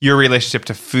like your relationship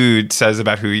to food says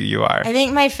about who you are? I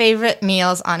think my favorite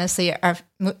meals, honestly, are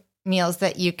meals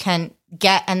that you can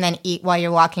get and then eat while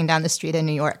you're walking down the street in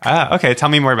New York. Ah, okay. Tell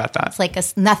me more about that. It's like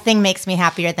nothing makes me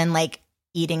happier than like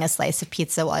eating a slice of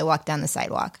pizza while I walk down the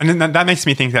sidewalk. And then that makes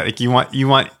me think that like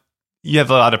you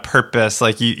have a lot of purpose.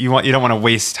 Like you don't want to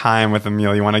waste time with a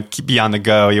meal. You want to be on the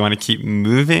go. You want to keep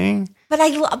moving. But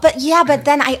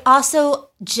then I also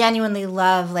genuinely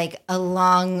love like a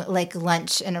long like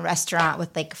lunch in a restaurant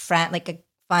with like a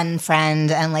fun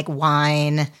friend and like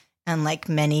wine and like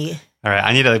many. All right,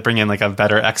 I need to bring in like a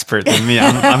better expert than me.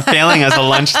 I'm failing as a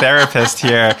lunch therapist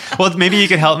here. Well, maybe you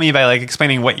could help me by like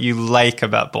explaining what you like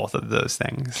about both of those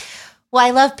things. Well, I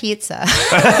love pizza.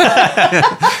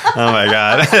 Oh my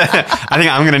God. I think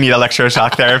I'm going to need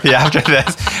electroshock therapy after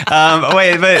this.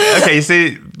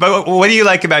 But what do you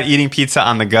like about eating pizza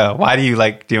on the go? Why do you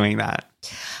like doing that?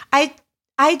 I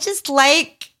just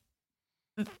like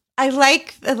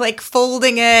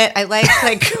folding it. I like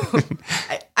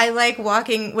I like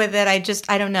walking with it.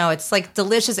 I don't know. It's like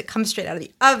delicious. It comes straight out of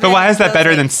the oven. But why is that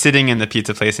better than sitting in the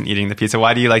pizza place and eating the pizza?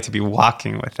 Why do you like to be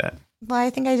walking with it? Well,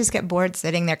 I think I just get bored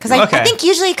sitting there. Because I think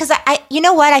usually, you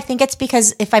know what? I think it's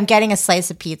because if I'm getting a slice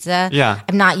of pizza,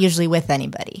 I'm not usually with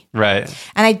anybody. Right.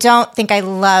 And I don't think I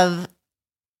love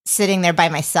sitting there by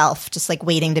myself, just like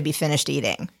waiting to be finished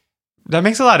eating. That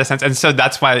makes a lot of sense. And so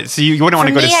that's why, so you wouldn't want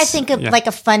to go to... For me, I think like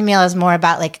a fun meal is more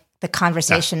about like the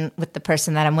conversation with the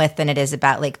person that I'm with than it is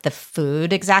about like the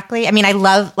food exactly. I mean, I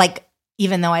love like...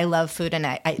 Even though I love food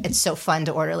and it's so fun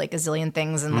to order like a zillion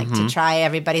things and like to try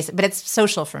everybody's, but it's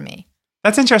social for me.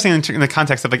 That's interesting in the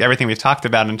context of like everything we've talked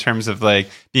about in terms of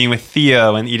like being with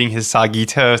Theo and eating his soggy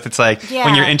toast. It's like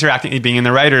when you're interacting, being in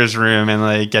the writer's room and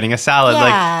like getting a salad,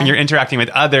 like when you're interacting with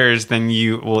others, then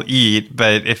you will eat.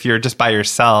 But if you're just by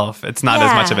yourself, it's not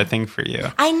as much of a thing for you.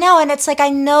 I know. And it's like, I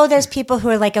know there's people who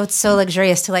are like, oh, it's so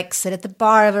luxurious to like sit at the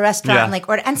bar of a restaurant and like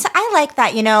order. And so I like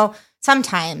that,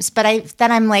 sometimes, but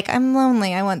I'm like, I'm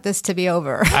lonely. I want this to be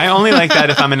over. I only like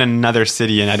that if I'm in another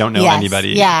city and I don't know anybody.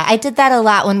 Yeah, I did that a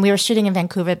lot when we were shooting in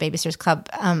Vancouver at Babysitters Club.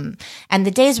 And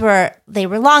the days were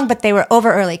long, but they were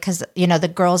over early because,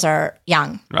 the girls are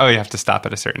young. Oh, you have to stop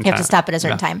at a certain time. You have to stop at a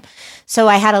certain time. So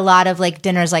I had a lot of like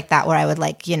dinners like that where I would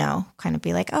like, kind of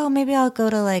be like, oh, maybe I'll go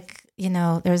to like,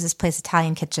 there was this place,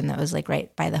 Italian Kitchen, that was like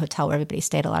right by the hotel where everybody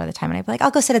stayed a lot of the time. And I'd be like,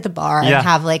 I'll go sit at the bar and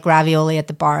have like ravioli at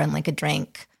the bar and like a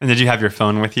drink. And did you have your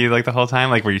phone with you like the whole time?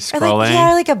 Like were you scrolling?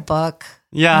 Or like a book.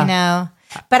 Yeah.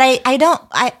 But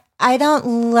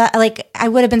I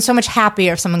would have been so much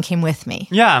happier if someone came with me.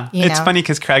 Yeah. It's funny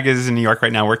because Craig is in New York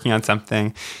right now working on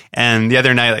something. And the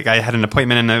other night, like I had an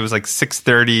appointment and it was like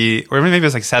 6:30 or maybe it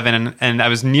was like 7. And I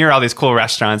was near all these cool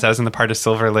restaurants. I was in the part of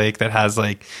Silver Lake that has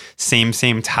like same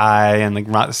Thai and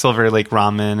like Silver Lake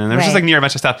ramen. And there was just like near a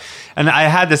bunch of stuff. And I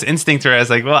had this instinct where I was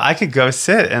like, well, I could go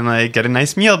sit and like get a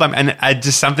nice meal. And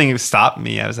something stopped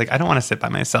me. I was like, I don't want to sit by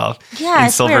myself in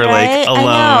Silver weird, Lake right?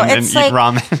 alone and eat like,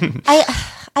 ramen.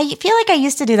 I feel like I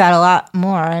used to do that a lot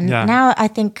more. And now I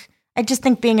just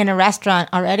think being in a restaurant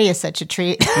already is such a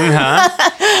treat.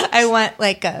 I want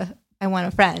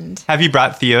a friend. Have you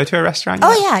brought Theo to a restaurant yet?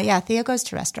 Oh, yeah. Theo goes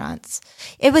to restaurants.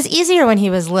 It was easier when he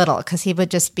was little because he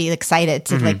would just be excited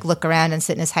to like look around and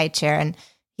sit in his high chair. And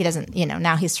he doesn't,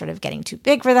 now he's sort of getting too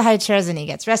big for the high chairs and he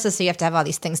gets restless. So you have to have all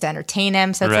these things to entertain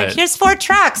him. So it's like, here's 4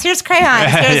 trucks, here's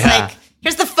crayons,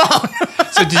 here's the phone.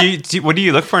 So what do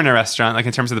you look for in a restaurant? Like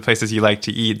in terms of the places you like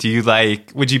to eat,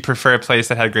 would you prefer a place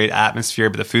that had great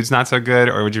atmosphere, but the food's not so good?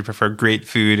 Or would you prefer great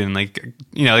food and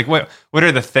what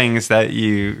are the things that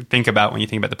you think about when you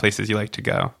think about the places you like to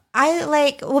go?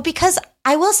 because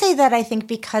I will say that I think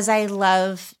because I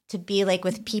love to be like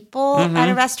with people at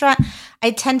a restaurant. I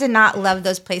tend to not love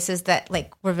those places that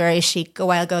like were very chic a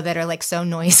while ago that are like so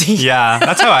noisy. Yeah,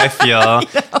 that's how I feel.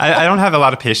 I don't have a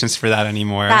lot of patience for that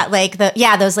anymore. That like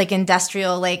those like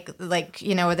industrial like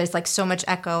where there's like so much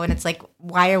echo and it's like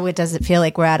does it feel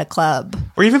like we're at a club?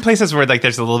 Or even places where like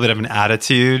there's a little bit of an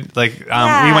attitude. Like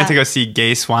we went to go see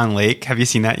Gay Swan Lake. Have you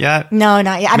seen that yet? No,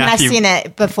 not yet. I've seen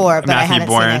it before, but I haven't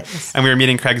seen it. And we were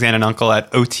meeting Craig's aunt and uncle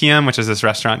at Otium, which is this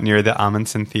restaurant near the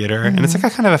Amundsen Theater. And it's like a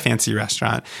kind of a fancy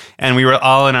restaurant. And we were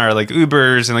all in our like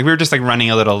Ubers and like we were just like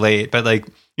running a little late. But like,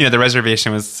 you know, the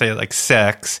reservation was say like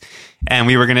 6. And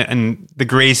we were and the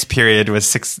grace period was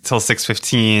 6 till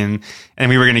 6:15, and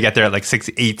we were gonna get there at like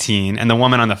 6:18. And the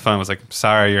woman on the phone was like,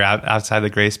 "Sorry, you're outside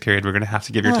the grace period. We're gonna have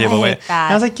to give your table away."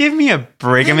 And I was like, "Give me a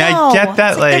break." I mean, I get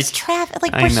that. Like there's traffic.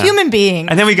 Like we're human beings.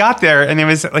 And then we got there, and it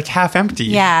was like half empty.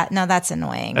 Yeah, no, that's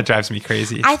annoying. That drives me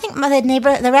crazy. I think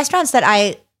the restaurants that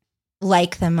I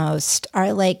like the most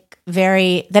are like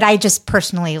that I just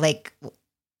personally like.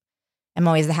 I'm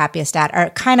always the happiest at are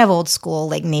kind of old school,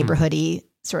 like neighborhoody.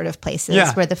 Sort of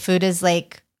places where the food is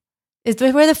like,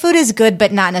 where the food is good,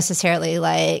 but not necessarily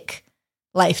like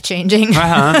life changing. It's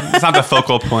not the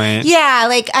focal point. Yeah,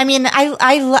 like I mean,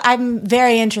 I'm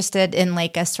very interested in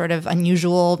like a sort of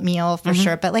unusual meal for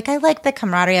sure, but like I like the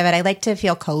camaraderie of it. I like to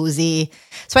feel cozy,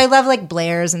 so I love like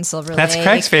Blair's and Silver Lake. That's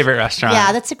Craig's favorite restaurant.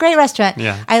 Yeah, that's a great restaurant.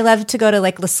 Yeah, I love to go to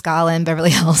like La Scala in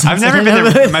Beverly Hills. I've never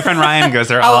been there. My friend Ryan goes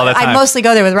there all the time. I mostly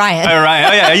go there with Ryan. Oh, Ryan.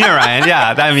 Oh, yeah, you know Ryan.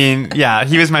 Yeah, I mean, yeah,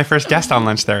 he was my first guest on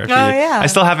Lunch Therapy. Oh, yeah. I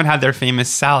still haven't had their famous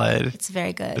salad. It's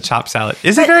very good. The chopped salad.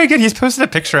 Is it very good? He's posted a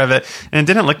picture of it, and it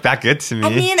didn't look that good to me. I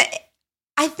mean,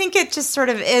 I think it just sort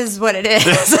of is what it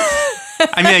is.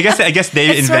 I mean, I guess they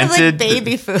it's invented sort of like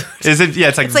baby food. Is it? Yeah,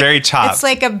 it's like very chopped. It's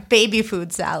like a baby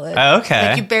food salad. Oh, okay.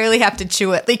 Like you barely have to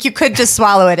chew it. Like you could just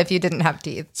swallow it if you didn't have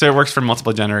teeth. So it works for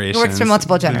multiple generations. It works for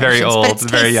multiple generations. Very old, but it's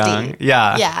very young.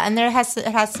 Yeah, yeah, and it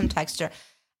has some texture.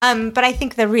 But I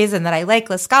think the reason that I like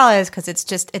La Scala is because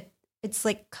it's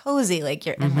like cozy. Like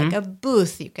you're in like a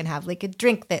booth. You can have like a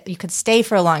drink that you could stay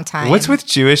for a long time. What's with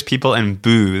Jewish people and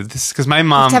booths? Because my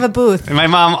mom have a booth. My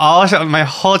mom, my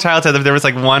whole childhood, there was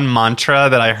like one mantra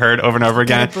that I heard over and over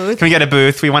again. Can we get a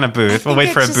booth? We want a booth. We'll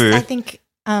wait for a booth. I think.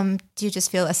 Do you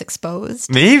just feel less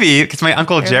exposed? Maybe because my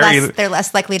uncle Jerry, they're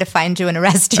less likely to find you and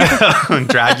arrest you and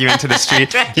drag you into the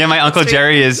street. Yeah, my uncle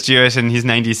Jerry is Jewish and he's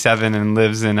 97 and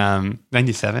lives in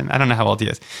 97. I don't know how old he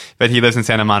is, but he lives in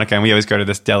Santa Monica and we always go to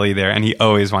this deli there and he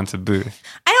always wants a booth.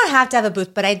 I don't have to have a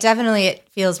booth, but it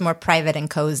feels more private and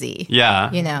cozy.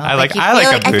 Yeah, you know, I like a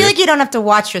booth. I feel like you don't have to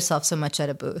watch yourself so much at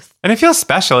a booth, and it feels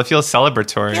special. It feels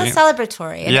celebratory.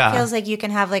 And it feels like you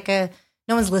can have like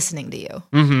no one's listening to you.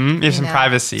 Mm-hmm. You have some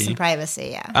privacy. Some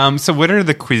privacy, yeah. So what are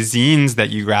the cuisines that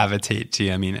you gravitate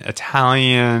to? I mean,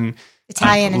 Italian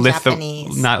and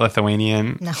Japanese. Not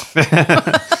Lithuanian. No.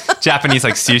 Japanese,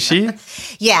 like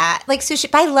sushi? Yeah, like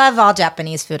sushi. But I love all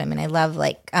Japanese food. I mean, I love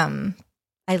like soba.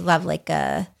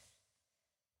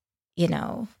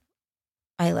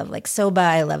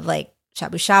 I love like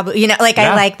shabu shabu,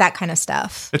 I like that kind of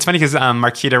stuff. It's funny because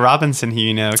Marquita Robinson,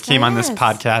 who came on this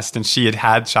podcast, and she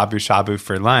had shabu shabu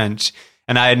for lunch,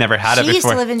 and I had never had it before. She used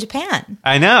to live in Japan.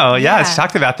 I know, yeah. She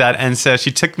talked about that, and so she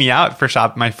took me out for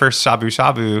my first shabu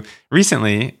shabu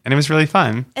recently, and it was really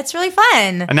fun. It's really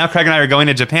fun. And now Craig and I are going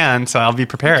to Japan, so I'll be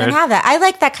prepared. You can have that. I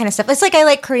like that kind of stuff. It's like I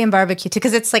like Korean barbecue too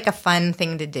because it's like a fun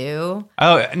thing to do.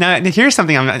 Oh, now here's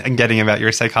something I'm getting about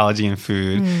your psychology in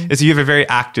food is you have a very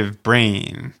active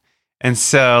brain. And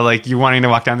so, like, you wanting to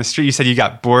walk down the street, you said you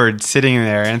got bored sitting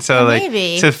there. And so,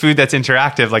 so food that's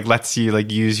interactive, like, lets you,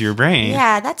 like, use your brain.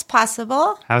 Yeah, that's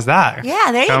possible. How's that?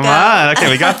 Yeah, there you go. Come on.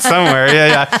 Okay, we got somewhere.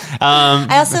 Yeah.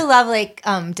 I also love, like,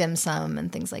 dim sum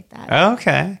and things like that.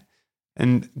 Okay.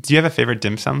 And do you have a favorite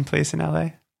dim sum place in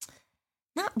LA?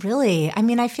 Not really. I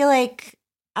mean, I feel like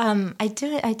I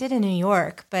did in New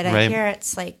York, but I hear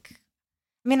it's, like...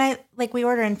 I mean, we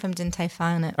order in from Din Tai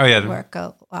Fung at work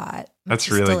a lot.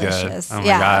 That's really delicious. Good. Oh my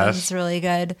gosh. It's really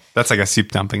good. That's like a soup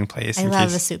dumpling place. I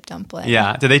love a soup dumpling.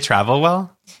 Yeah. Do they travel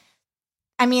well?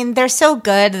 I mean, they're so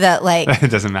good that like... it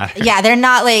doesn't matter. Yeah, they're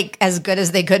not like as good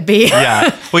as they could be.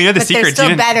 Yeah. Well, the secret... they're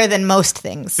still better than most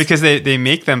things. Because they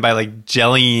make them by like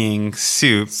jellying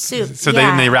soup. So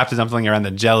they wrap the dumpling around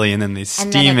the jelly and then they steam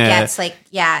it. And then it gets like...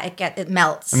 Yeah, it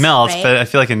melts. It melts, right? but I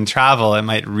feel like in travel it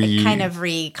might It kind of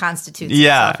reconstitutes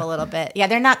itself a little bit. Yeah,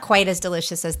 they're not quite as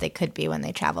delicious as they could be when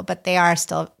they travel, but they are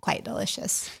still quite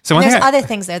delicious. So there's other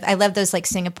things there. I love those like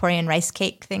Singaporean rice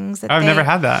cake things. I've never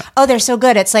had that. Oh, they're so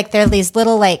good. It's like they're these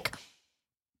little like...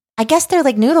 I guess they're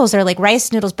like noodles. They're like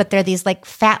rice noodles, but they're these like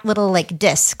fat little like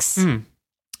discs. And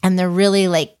they're really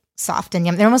like soft and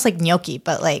yummy. They're almost like gnocchi,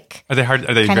 but like Are they hard?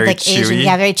 Are they kind very of like chewy? Asian.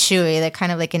 Yeah, very chewy. They're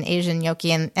kind of like an Asian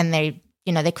gnocchi, and they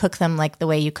they cook them like the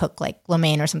way you cook like lo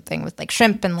mein or something with like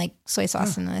shrimp and like soy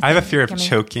sauce. And I have a fear of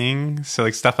choking, so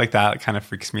like stuff like that kind of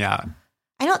freaks me out.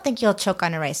 I don't think you'll choke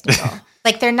on a rice noodle.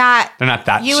 Like they're not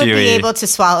that you chewy. would be able to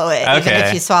swallow it even Okay.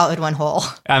 if you swallowed one whole.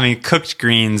 I mean, cooked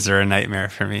greens are a nightmare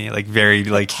for me. Like very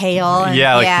like kale and-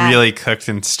 yeah, like yeah. really cooked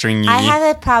and stringy. I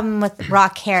have a problem with raw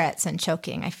carrots and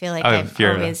choking. I feel like I've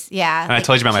fear of it. always yeah. And I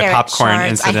told you about my carrot popcorn shards.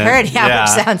 incident. I heard, Yeah.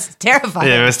 which sounds terrifying.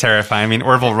 Yeah, it was terrifying. I mean,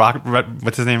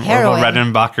 what's his name? Heroin.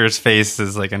 Orville Redenbacher's face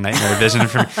is like a nightmare vision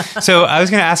for me. So I was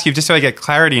going to ask you, just so I get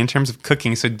clarity in terms of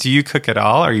cooking. So do you cook at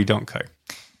all, or you don't cook?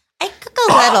 I cook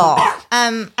a little.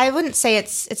 I wouldn't say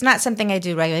it's not something I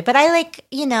do regularly, but I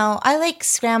like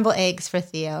scramble eggs for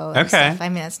Theo. And Okay. stuff. I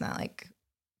mean, it's not like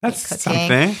That's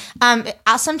cooking. something.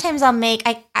 Sometimes I'll make.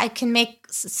 I can make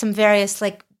some various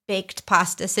like baked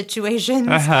pasta situations.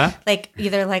 Uh-huh. Like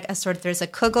either like there's a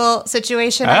kugel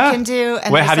situation I can do.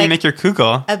 And Wait, there's how do you like make your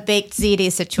kugel? a baked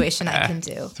ziti situation I can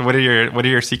do. So what are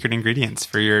your secret ingredients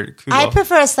for your kugel? I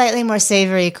prefer a slightly more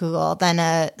savory kugel than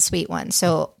a sweet one.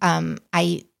 So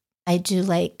I do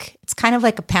like it's kind of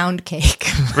like a pound cake.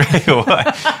 Right,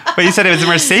 what? But you said it was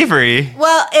more savory.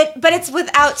 Well, but it's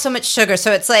without so much sugar.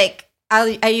 So it's like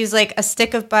I use like a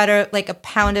stick of butter, like a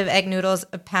pound of egg noodles,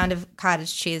 a pound of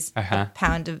cottage cheese, a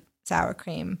pound of sour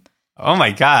cream, Oh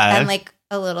my god! and like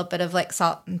a little bit of like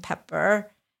salt and pepper,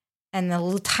 and a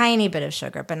little tiny bit of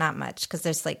sugar, but not much because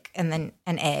there's like and then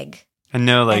an egg. and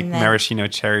no like and then- maraschino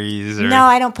cherries or No,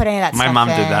 I don't put any of that. my stuff mom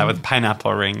did in. that with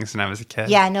pineapple rings when I was a kid.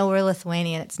 Yeah, no, we're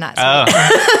Lithuanian. It's not. Sweet.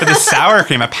 Oh, but the sour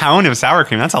cream, a pound of sour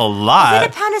cream—that's a Is it a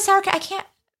lot. pound of sour cream? I can't.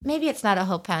 Maybe it's not a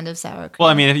whole pound of sour cream. Well,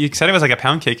 I mean, if you said it was like a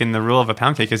pound cake, and the rule of a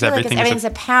pound cake is I feel like everything everything's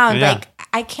is a pound. Yeah. Like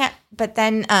I can't. But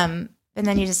then, and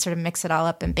then you just sort of mix it all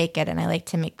up and bake it. And I like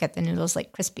to get the noodles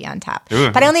like crispy on top. Ooh.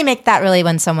 But I only make that really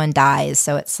when someone dies,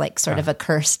 so it's like sort of a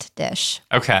cursed dish.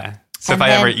 Okay. So And if I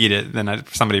then- ever eat it, then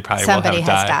somebody probably Somebody will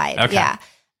has have died. died. Okay. Yeah.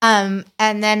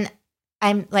 And then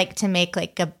I like to make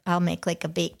I'll make like a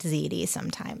baked ziti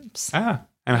sometimes. Oh,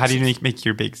 and how do you make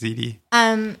your baked ziti?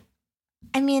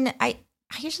 I mean, I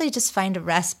usually just find a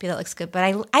recipe that looks good, but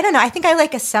I don't know. I think I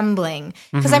like assembling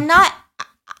because I'm not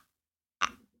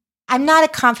a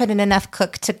confident enough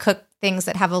cook to cook things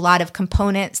that have a lot of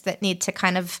components that need to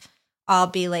kind of all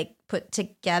be like put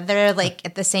together like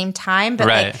at the same time. But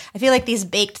Right. like I feel like these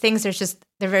baked things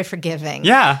they're very forgiving.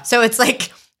 Yeah, So it's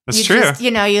like That's you true. just,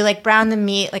 you like brown the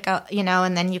meat like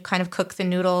and then you kind of cook the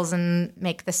noodles and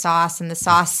make the sauce, and the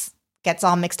sauce gets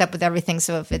all mixed up with everything.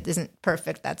 So if it isn't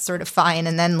perfect, that's sort of fine.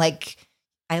 And then like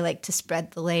I like to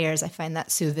spread the layers. I find that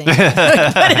soothing. Put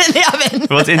it in the oven.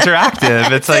 well, it's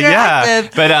interactive. It's like yeah,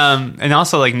 interactive. but and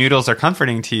also like noodles are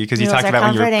comforting to you because you Noodles talked are about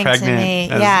when you were comforting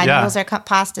pregnant. to me. as- Noodles are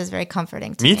pasta is very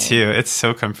comforting to me. Me too. It's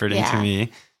so comforting Yeah. to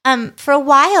me. For a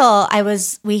while,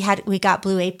 we got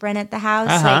Blue Apron at the house.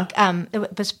 Uh-huh. Like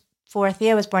it was before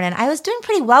Theo was born, and I was doing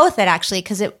pretty well with it actually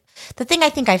because the thing I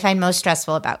think I find most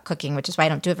stressful about cooking, which is why I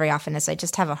don't do it very often, is I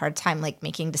just have a hard time like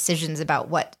making decisions about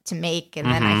what to make, and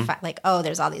then I find like, oh,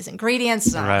 there's all these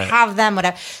ingredients, I Right. don't have them,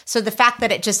 whatever. So the fact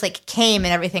that it just like came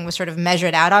and everything was sort of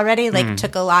measured out already, like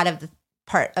took a lot of the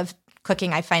part of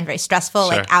cooking I find very stressful,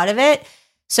 Sure. like out of it.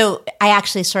 So I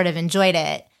actually sort of enjoyed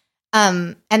it.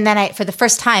 And then for the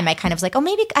first time, I kind of was like, oh,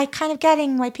 maybe I kind of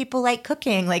getting why people like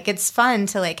cooking. Like it's fun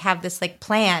to like have this like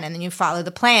plan, and then you follow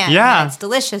the plan. Yeah. And it's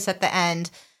delicious at the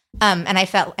end. And I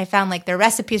found like their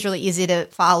recipes really easy to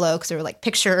follow because there were like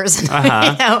pictures. And,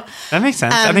 That makes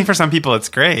sense. I think for some people it's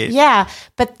great. Yeah.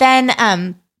 But then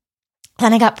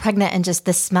I got pregnant, and just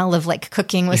the smell of like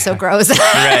cooking was so gross.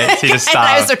 Right. So you just And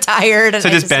I was stopped. so tired. And So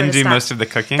I does just Ben sort of do stopped. most of the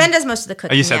cooking? Ben does most of the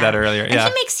cooking. Oh, you said yeah. that earlier. And Yeah.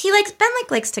 Ben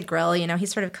likes to grill, he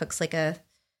sort of cooks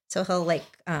so he'll like,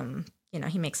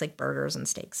 he makes like burgers and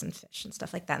steaks and fish and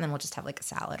stuff like that. And then we'll just have like a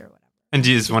salad or whatever. And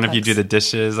does one of you do cooks. the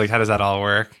dishes? Like, how does that all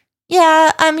work?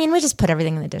 Yeah. I mean, we just put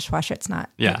everything in the dishwasher. It's not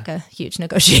like a huge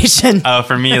negotiation. Oh,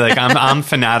 for me, like I'm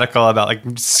fanatical about like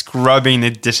scrubbing the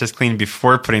dishes clean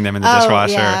before putting them in the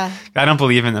dishwasher. yeah. I don't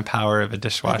believe in the power of a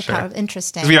dishwasher.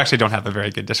 Interesting. 'Cause we actually don't have a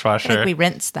very good I dishwasher. think we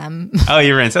rinse them. Oh,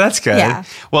 you rinse. So that's good. Yeah.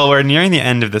 Well, we're nearing the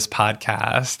end of this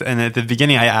podcast. And at the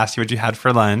beginning, I asked you what you had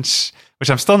for lunch, which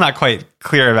I'm still not quite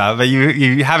clear about, but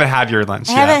you haven't had your lunch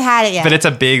I yet. haven't had it yet. But it's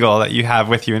a bagel that you have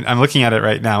with you. And I'm looking at it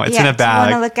right now. It's in a Do you want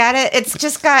to bag. look at it? It's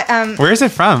just got, Where is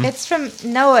it from? it's from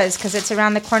Noah's because it's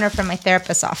around the corner from my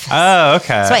therapist's office. Oh,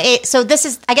 okay. So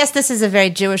I guess this is a very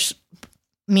Jewish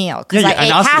meal because Yeah, I and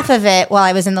ate also- half of it while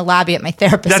I was in the lobby at my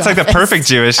therapist's That's like the office. perfect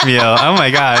Jewish meal. Oh my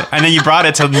God. And then you brought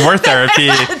it to more therapy.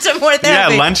 To more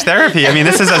therapy. Yeah, lunch therapy. I mean,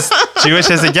 this is as Jewish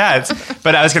as it gets.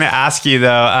 But I was going to ask you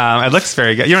though. It looks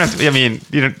very good. You don't have to. I mean,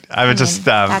 you don't. I would just.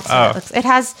 That's what it looks. It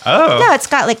has. Oh. No, it's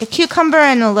got like a cucumber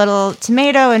and a little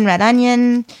tomato and red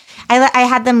onion. I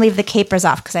had them leave the capers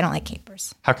off because I don't like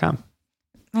capers. How come?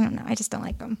 I don't know. I just don't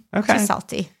like them. Okay. Too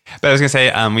salty. But I was going to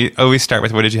say, we always start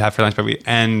with what did you have for lunch, but we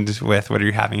end with what are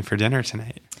you having for dinner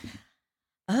tonight?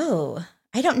 Oh,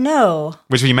 I don't know.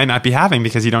 Which we might not be having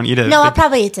because you don't eat it. No, I'll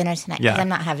probably eat dinner tonight because Yeah. I'm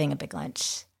not having a big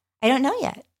lunch. I don't know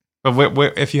yet. But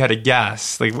what, if you had a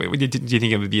guess, like, do you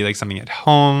think it would be like something at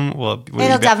home? It'll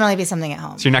definitely be something at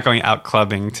home. So you're not going out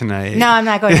clubbing tonight? No, I'm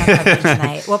not going out clubbing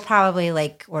tonight. We'll probably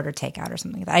like order takeout or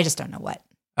something like that. I just don't know what.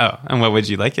 Oh, and what would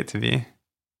you like it to be?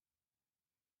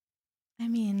 I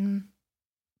mean,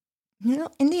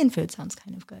 Indian food sounds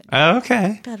kind of good. Oh,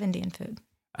 okay. I love Indian food.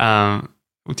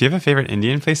 Do you have a favorite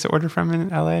Indian place to order from in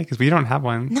LA? Because we don't have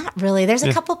one. Not really. There's a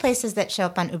Yeah. couple places that show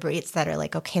up on Uber Eats that are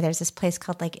like, okay, there's this place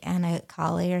called like Anna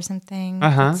Kali or something.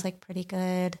 Uh-huh. It's like pretty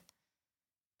good.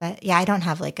 But yeah, I don't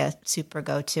have like a super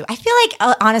go-to. I feel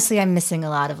like, honestly, I'm missing a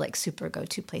lot of like super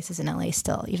go-to places in LA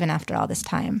still, even after all this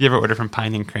time. You ever order from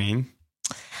Pine and Crane?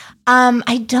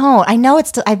 I don't. I know it's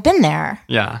still, I've been there.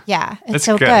 Yeah. Yeah. It's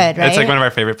so good, right? It's like one of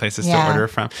our favorite places to Yeah. order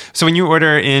from. So when you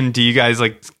order in, do you guys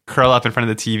like curl up in front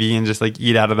of the TV and just like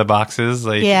eat out of the boxes?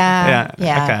 Like, Yeah.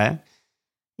 Okay.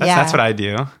 That's what I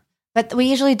do. But we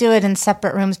usually do it in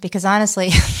separate rooms because honestly,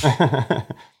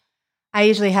 I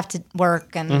usually have to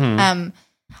work. And Mm-hmm.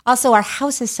 also, our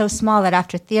house is so small that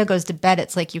after Theo goes to bed,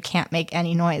 it's like you can't make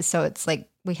any noise. So it's like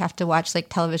we have to watch like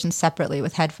television separately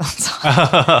with headphones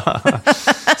on.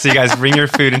 So you guys bring your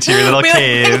food into your little We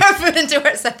cave. bring our food into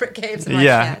our separate caves. And watch,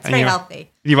 Yeah, it's and very you-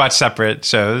 healthy. You watch separate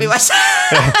shows? We watch.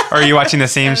 Or are you watching the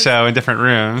same show in different I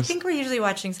rooms? think we're usually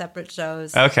watching separate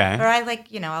shows. Okay. Or I like,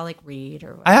 I'll like read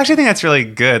or whatever. I actually think that's really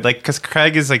good. Like, because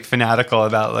Craig is like fanatical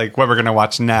about like what we're going to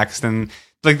watch next. And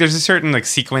like, there's a certain like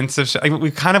sequence of like, we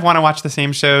kind of want to watch the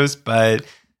same shows, but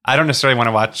I don't necessarily want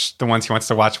to watch the ones he wants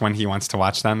to watch when he wants to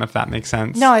watch them, if that makes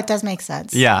sense. No, it does make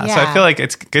sense. Yeah. So I feel like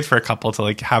it's good for a couple to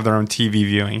like have their own TV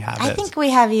viewing habits. I think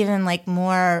we have even like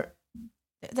more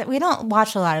that we don't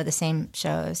watch a lot of the same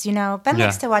shows. Ben Yeah.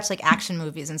 likes to watch like action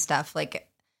movies and stuff like,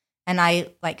 and I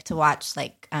like to watch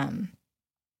like I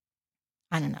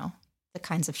don't know, the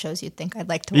kinds of shows you'd think I'd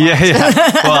like to watch.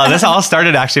 Yeah. Well, this all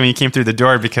started actually when you came through the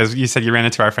door because you said you ran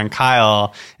into our friend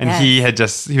Kyle and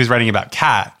Yes. he was writing about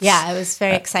cats. Yeah, it was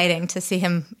very exciting to see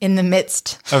him in the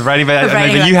midst. Of writing about, Of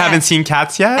writing but about you haven't cats. seen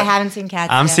Cats yet? I haven't seen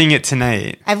Cats I'm yet. seeing it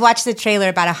tonight. I've watched the trailer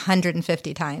about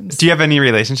 150 times. Do you have any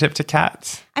relationship to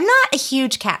Cats? I'm not a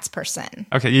huge Cats person.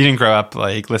 Okay, you didn't grow up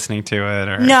like listening to it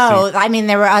or No, I mean,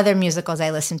 there were other musicals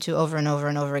I listened to over and over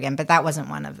and over again, but that wasn't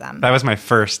one of them. That was my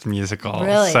first musical.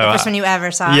 Really? So, The first one you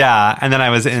ever saw? yeah, and then I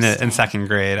was in it in second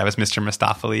grade. I was Mr.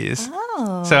 Mistopheles.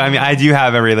 Oh. So I mean, I do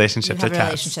have a You relationship have to a Cats.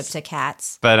 relationship to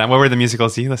Cats. But what were the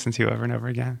musicals you listened to over and over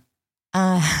again?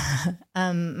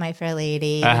 My Fair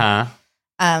Lady. Uh huh.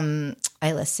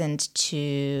 I listened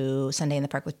to Sunday in the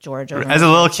Park with George. over and As a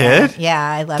over little again. kid? Yeah,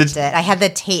 I loved Did- it. I had the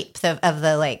tape of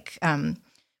the like,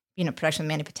 production of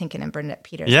Mandy Patinkin and Bernadette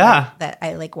Peters. Yeah. that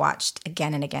I like watched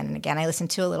again and again and again. I listened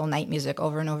to a little night music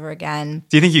over and over again.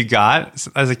 Do you think you got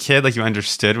as a kid like you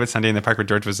understood what Sunday in the Park with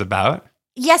George was about?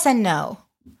 Yes and no.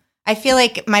 I feel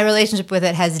like my relationship with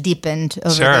it has deepened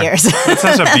over Sure. the years. It's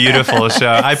such a beautiful show.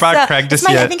 I brought So, Craig to it's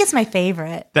see I it. think it's my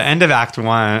favorite. The end of Act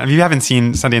 1. If you haven't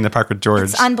seen Sunday in the Park with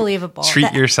George, It's unbelievable. treat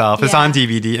That- yourself. It's yeah. on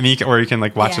DVD. I mean, or you can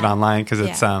like watch it Yeah. online because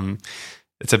it's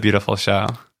a beautiful show.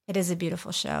 It is a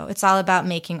beautiful show. It's all about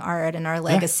making art and our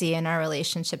legacy and our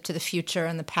relationship to the future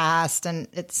and the past. And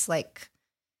it's like,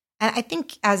 and I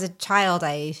think as a child,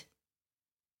 I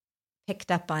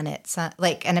picked up on it, so,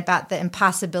 like, and about the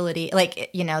impossibility, like,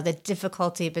 the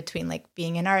difficulty between like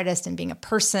being an artist and being a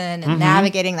person and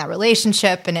navigating that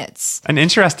relationship. And it's And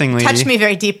interestingly, touched me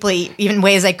very deeply, even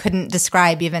ways I couldn't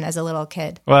describe even as a little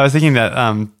kid. well, I was thinking that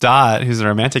Dot, who's a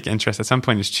romantic interest, at some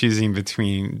point is choosing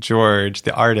between George,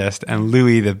 the artist, and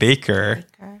Louis, the baker.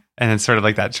 And it's sort of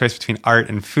like that choice between art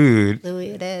and food. Louis,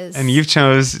 it is. And you've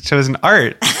chosen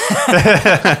art. All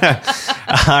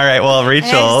right. Well, I Rachel.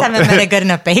 just haven't been a good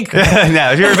enough baker.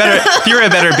 No, if you were a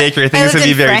better baker, things lived would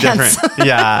be in very France. different.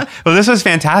 Yeah. Well, this was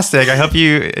fantastic. I hope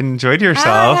you enjoyed I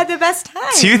yourself. had the best time.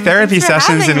 2 therapy Thanks for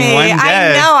sessions having in me. one day.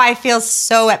 I know. I feel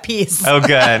so at peace. Oh,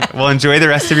 good. Well, enjoy the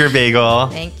rest of your bagel.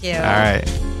 Thank you. All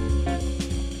right.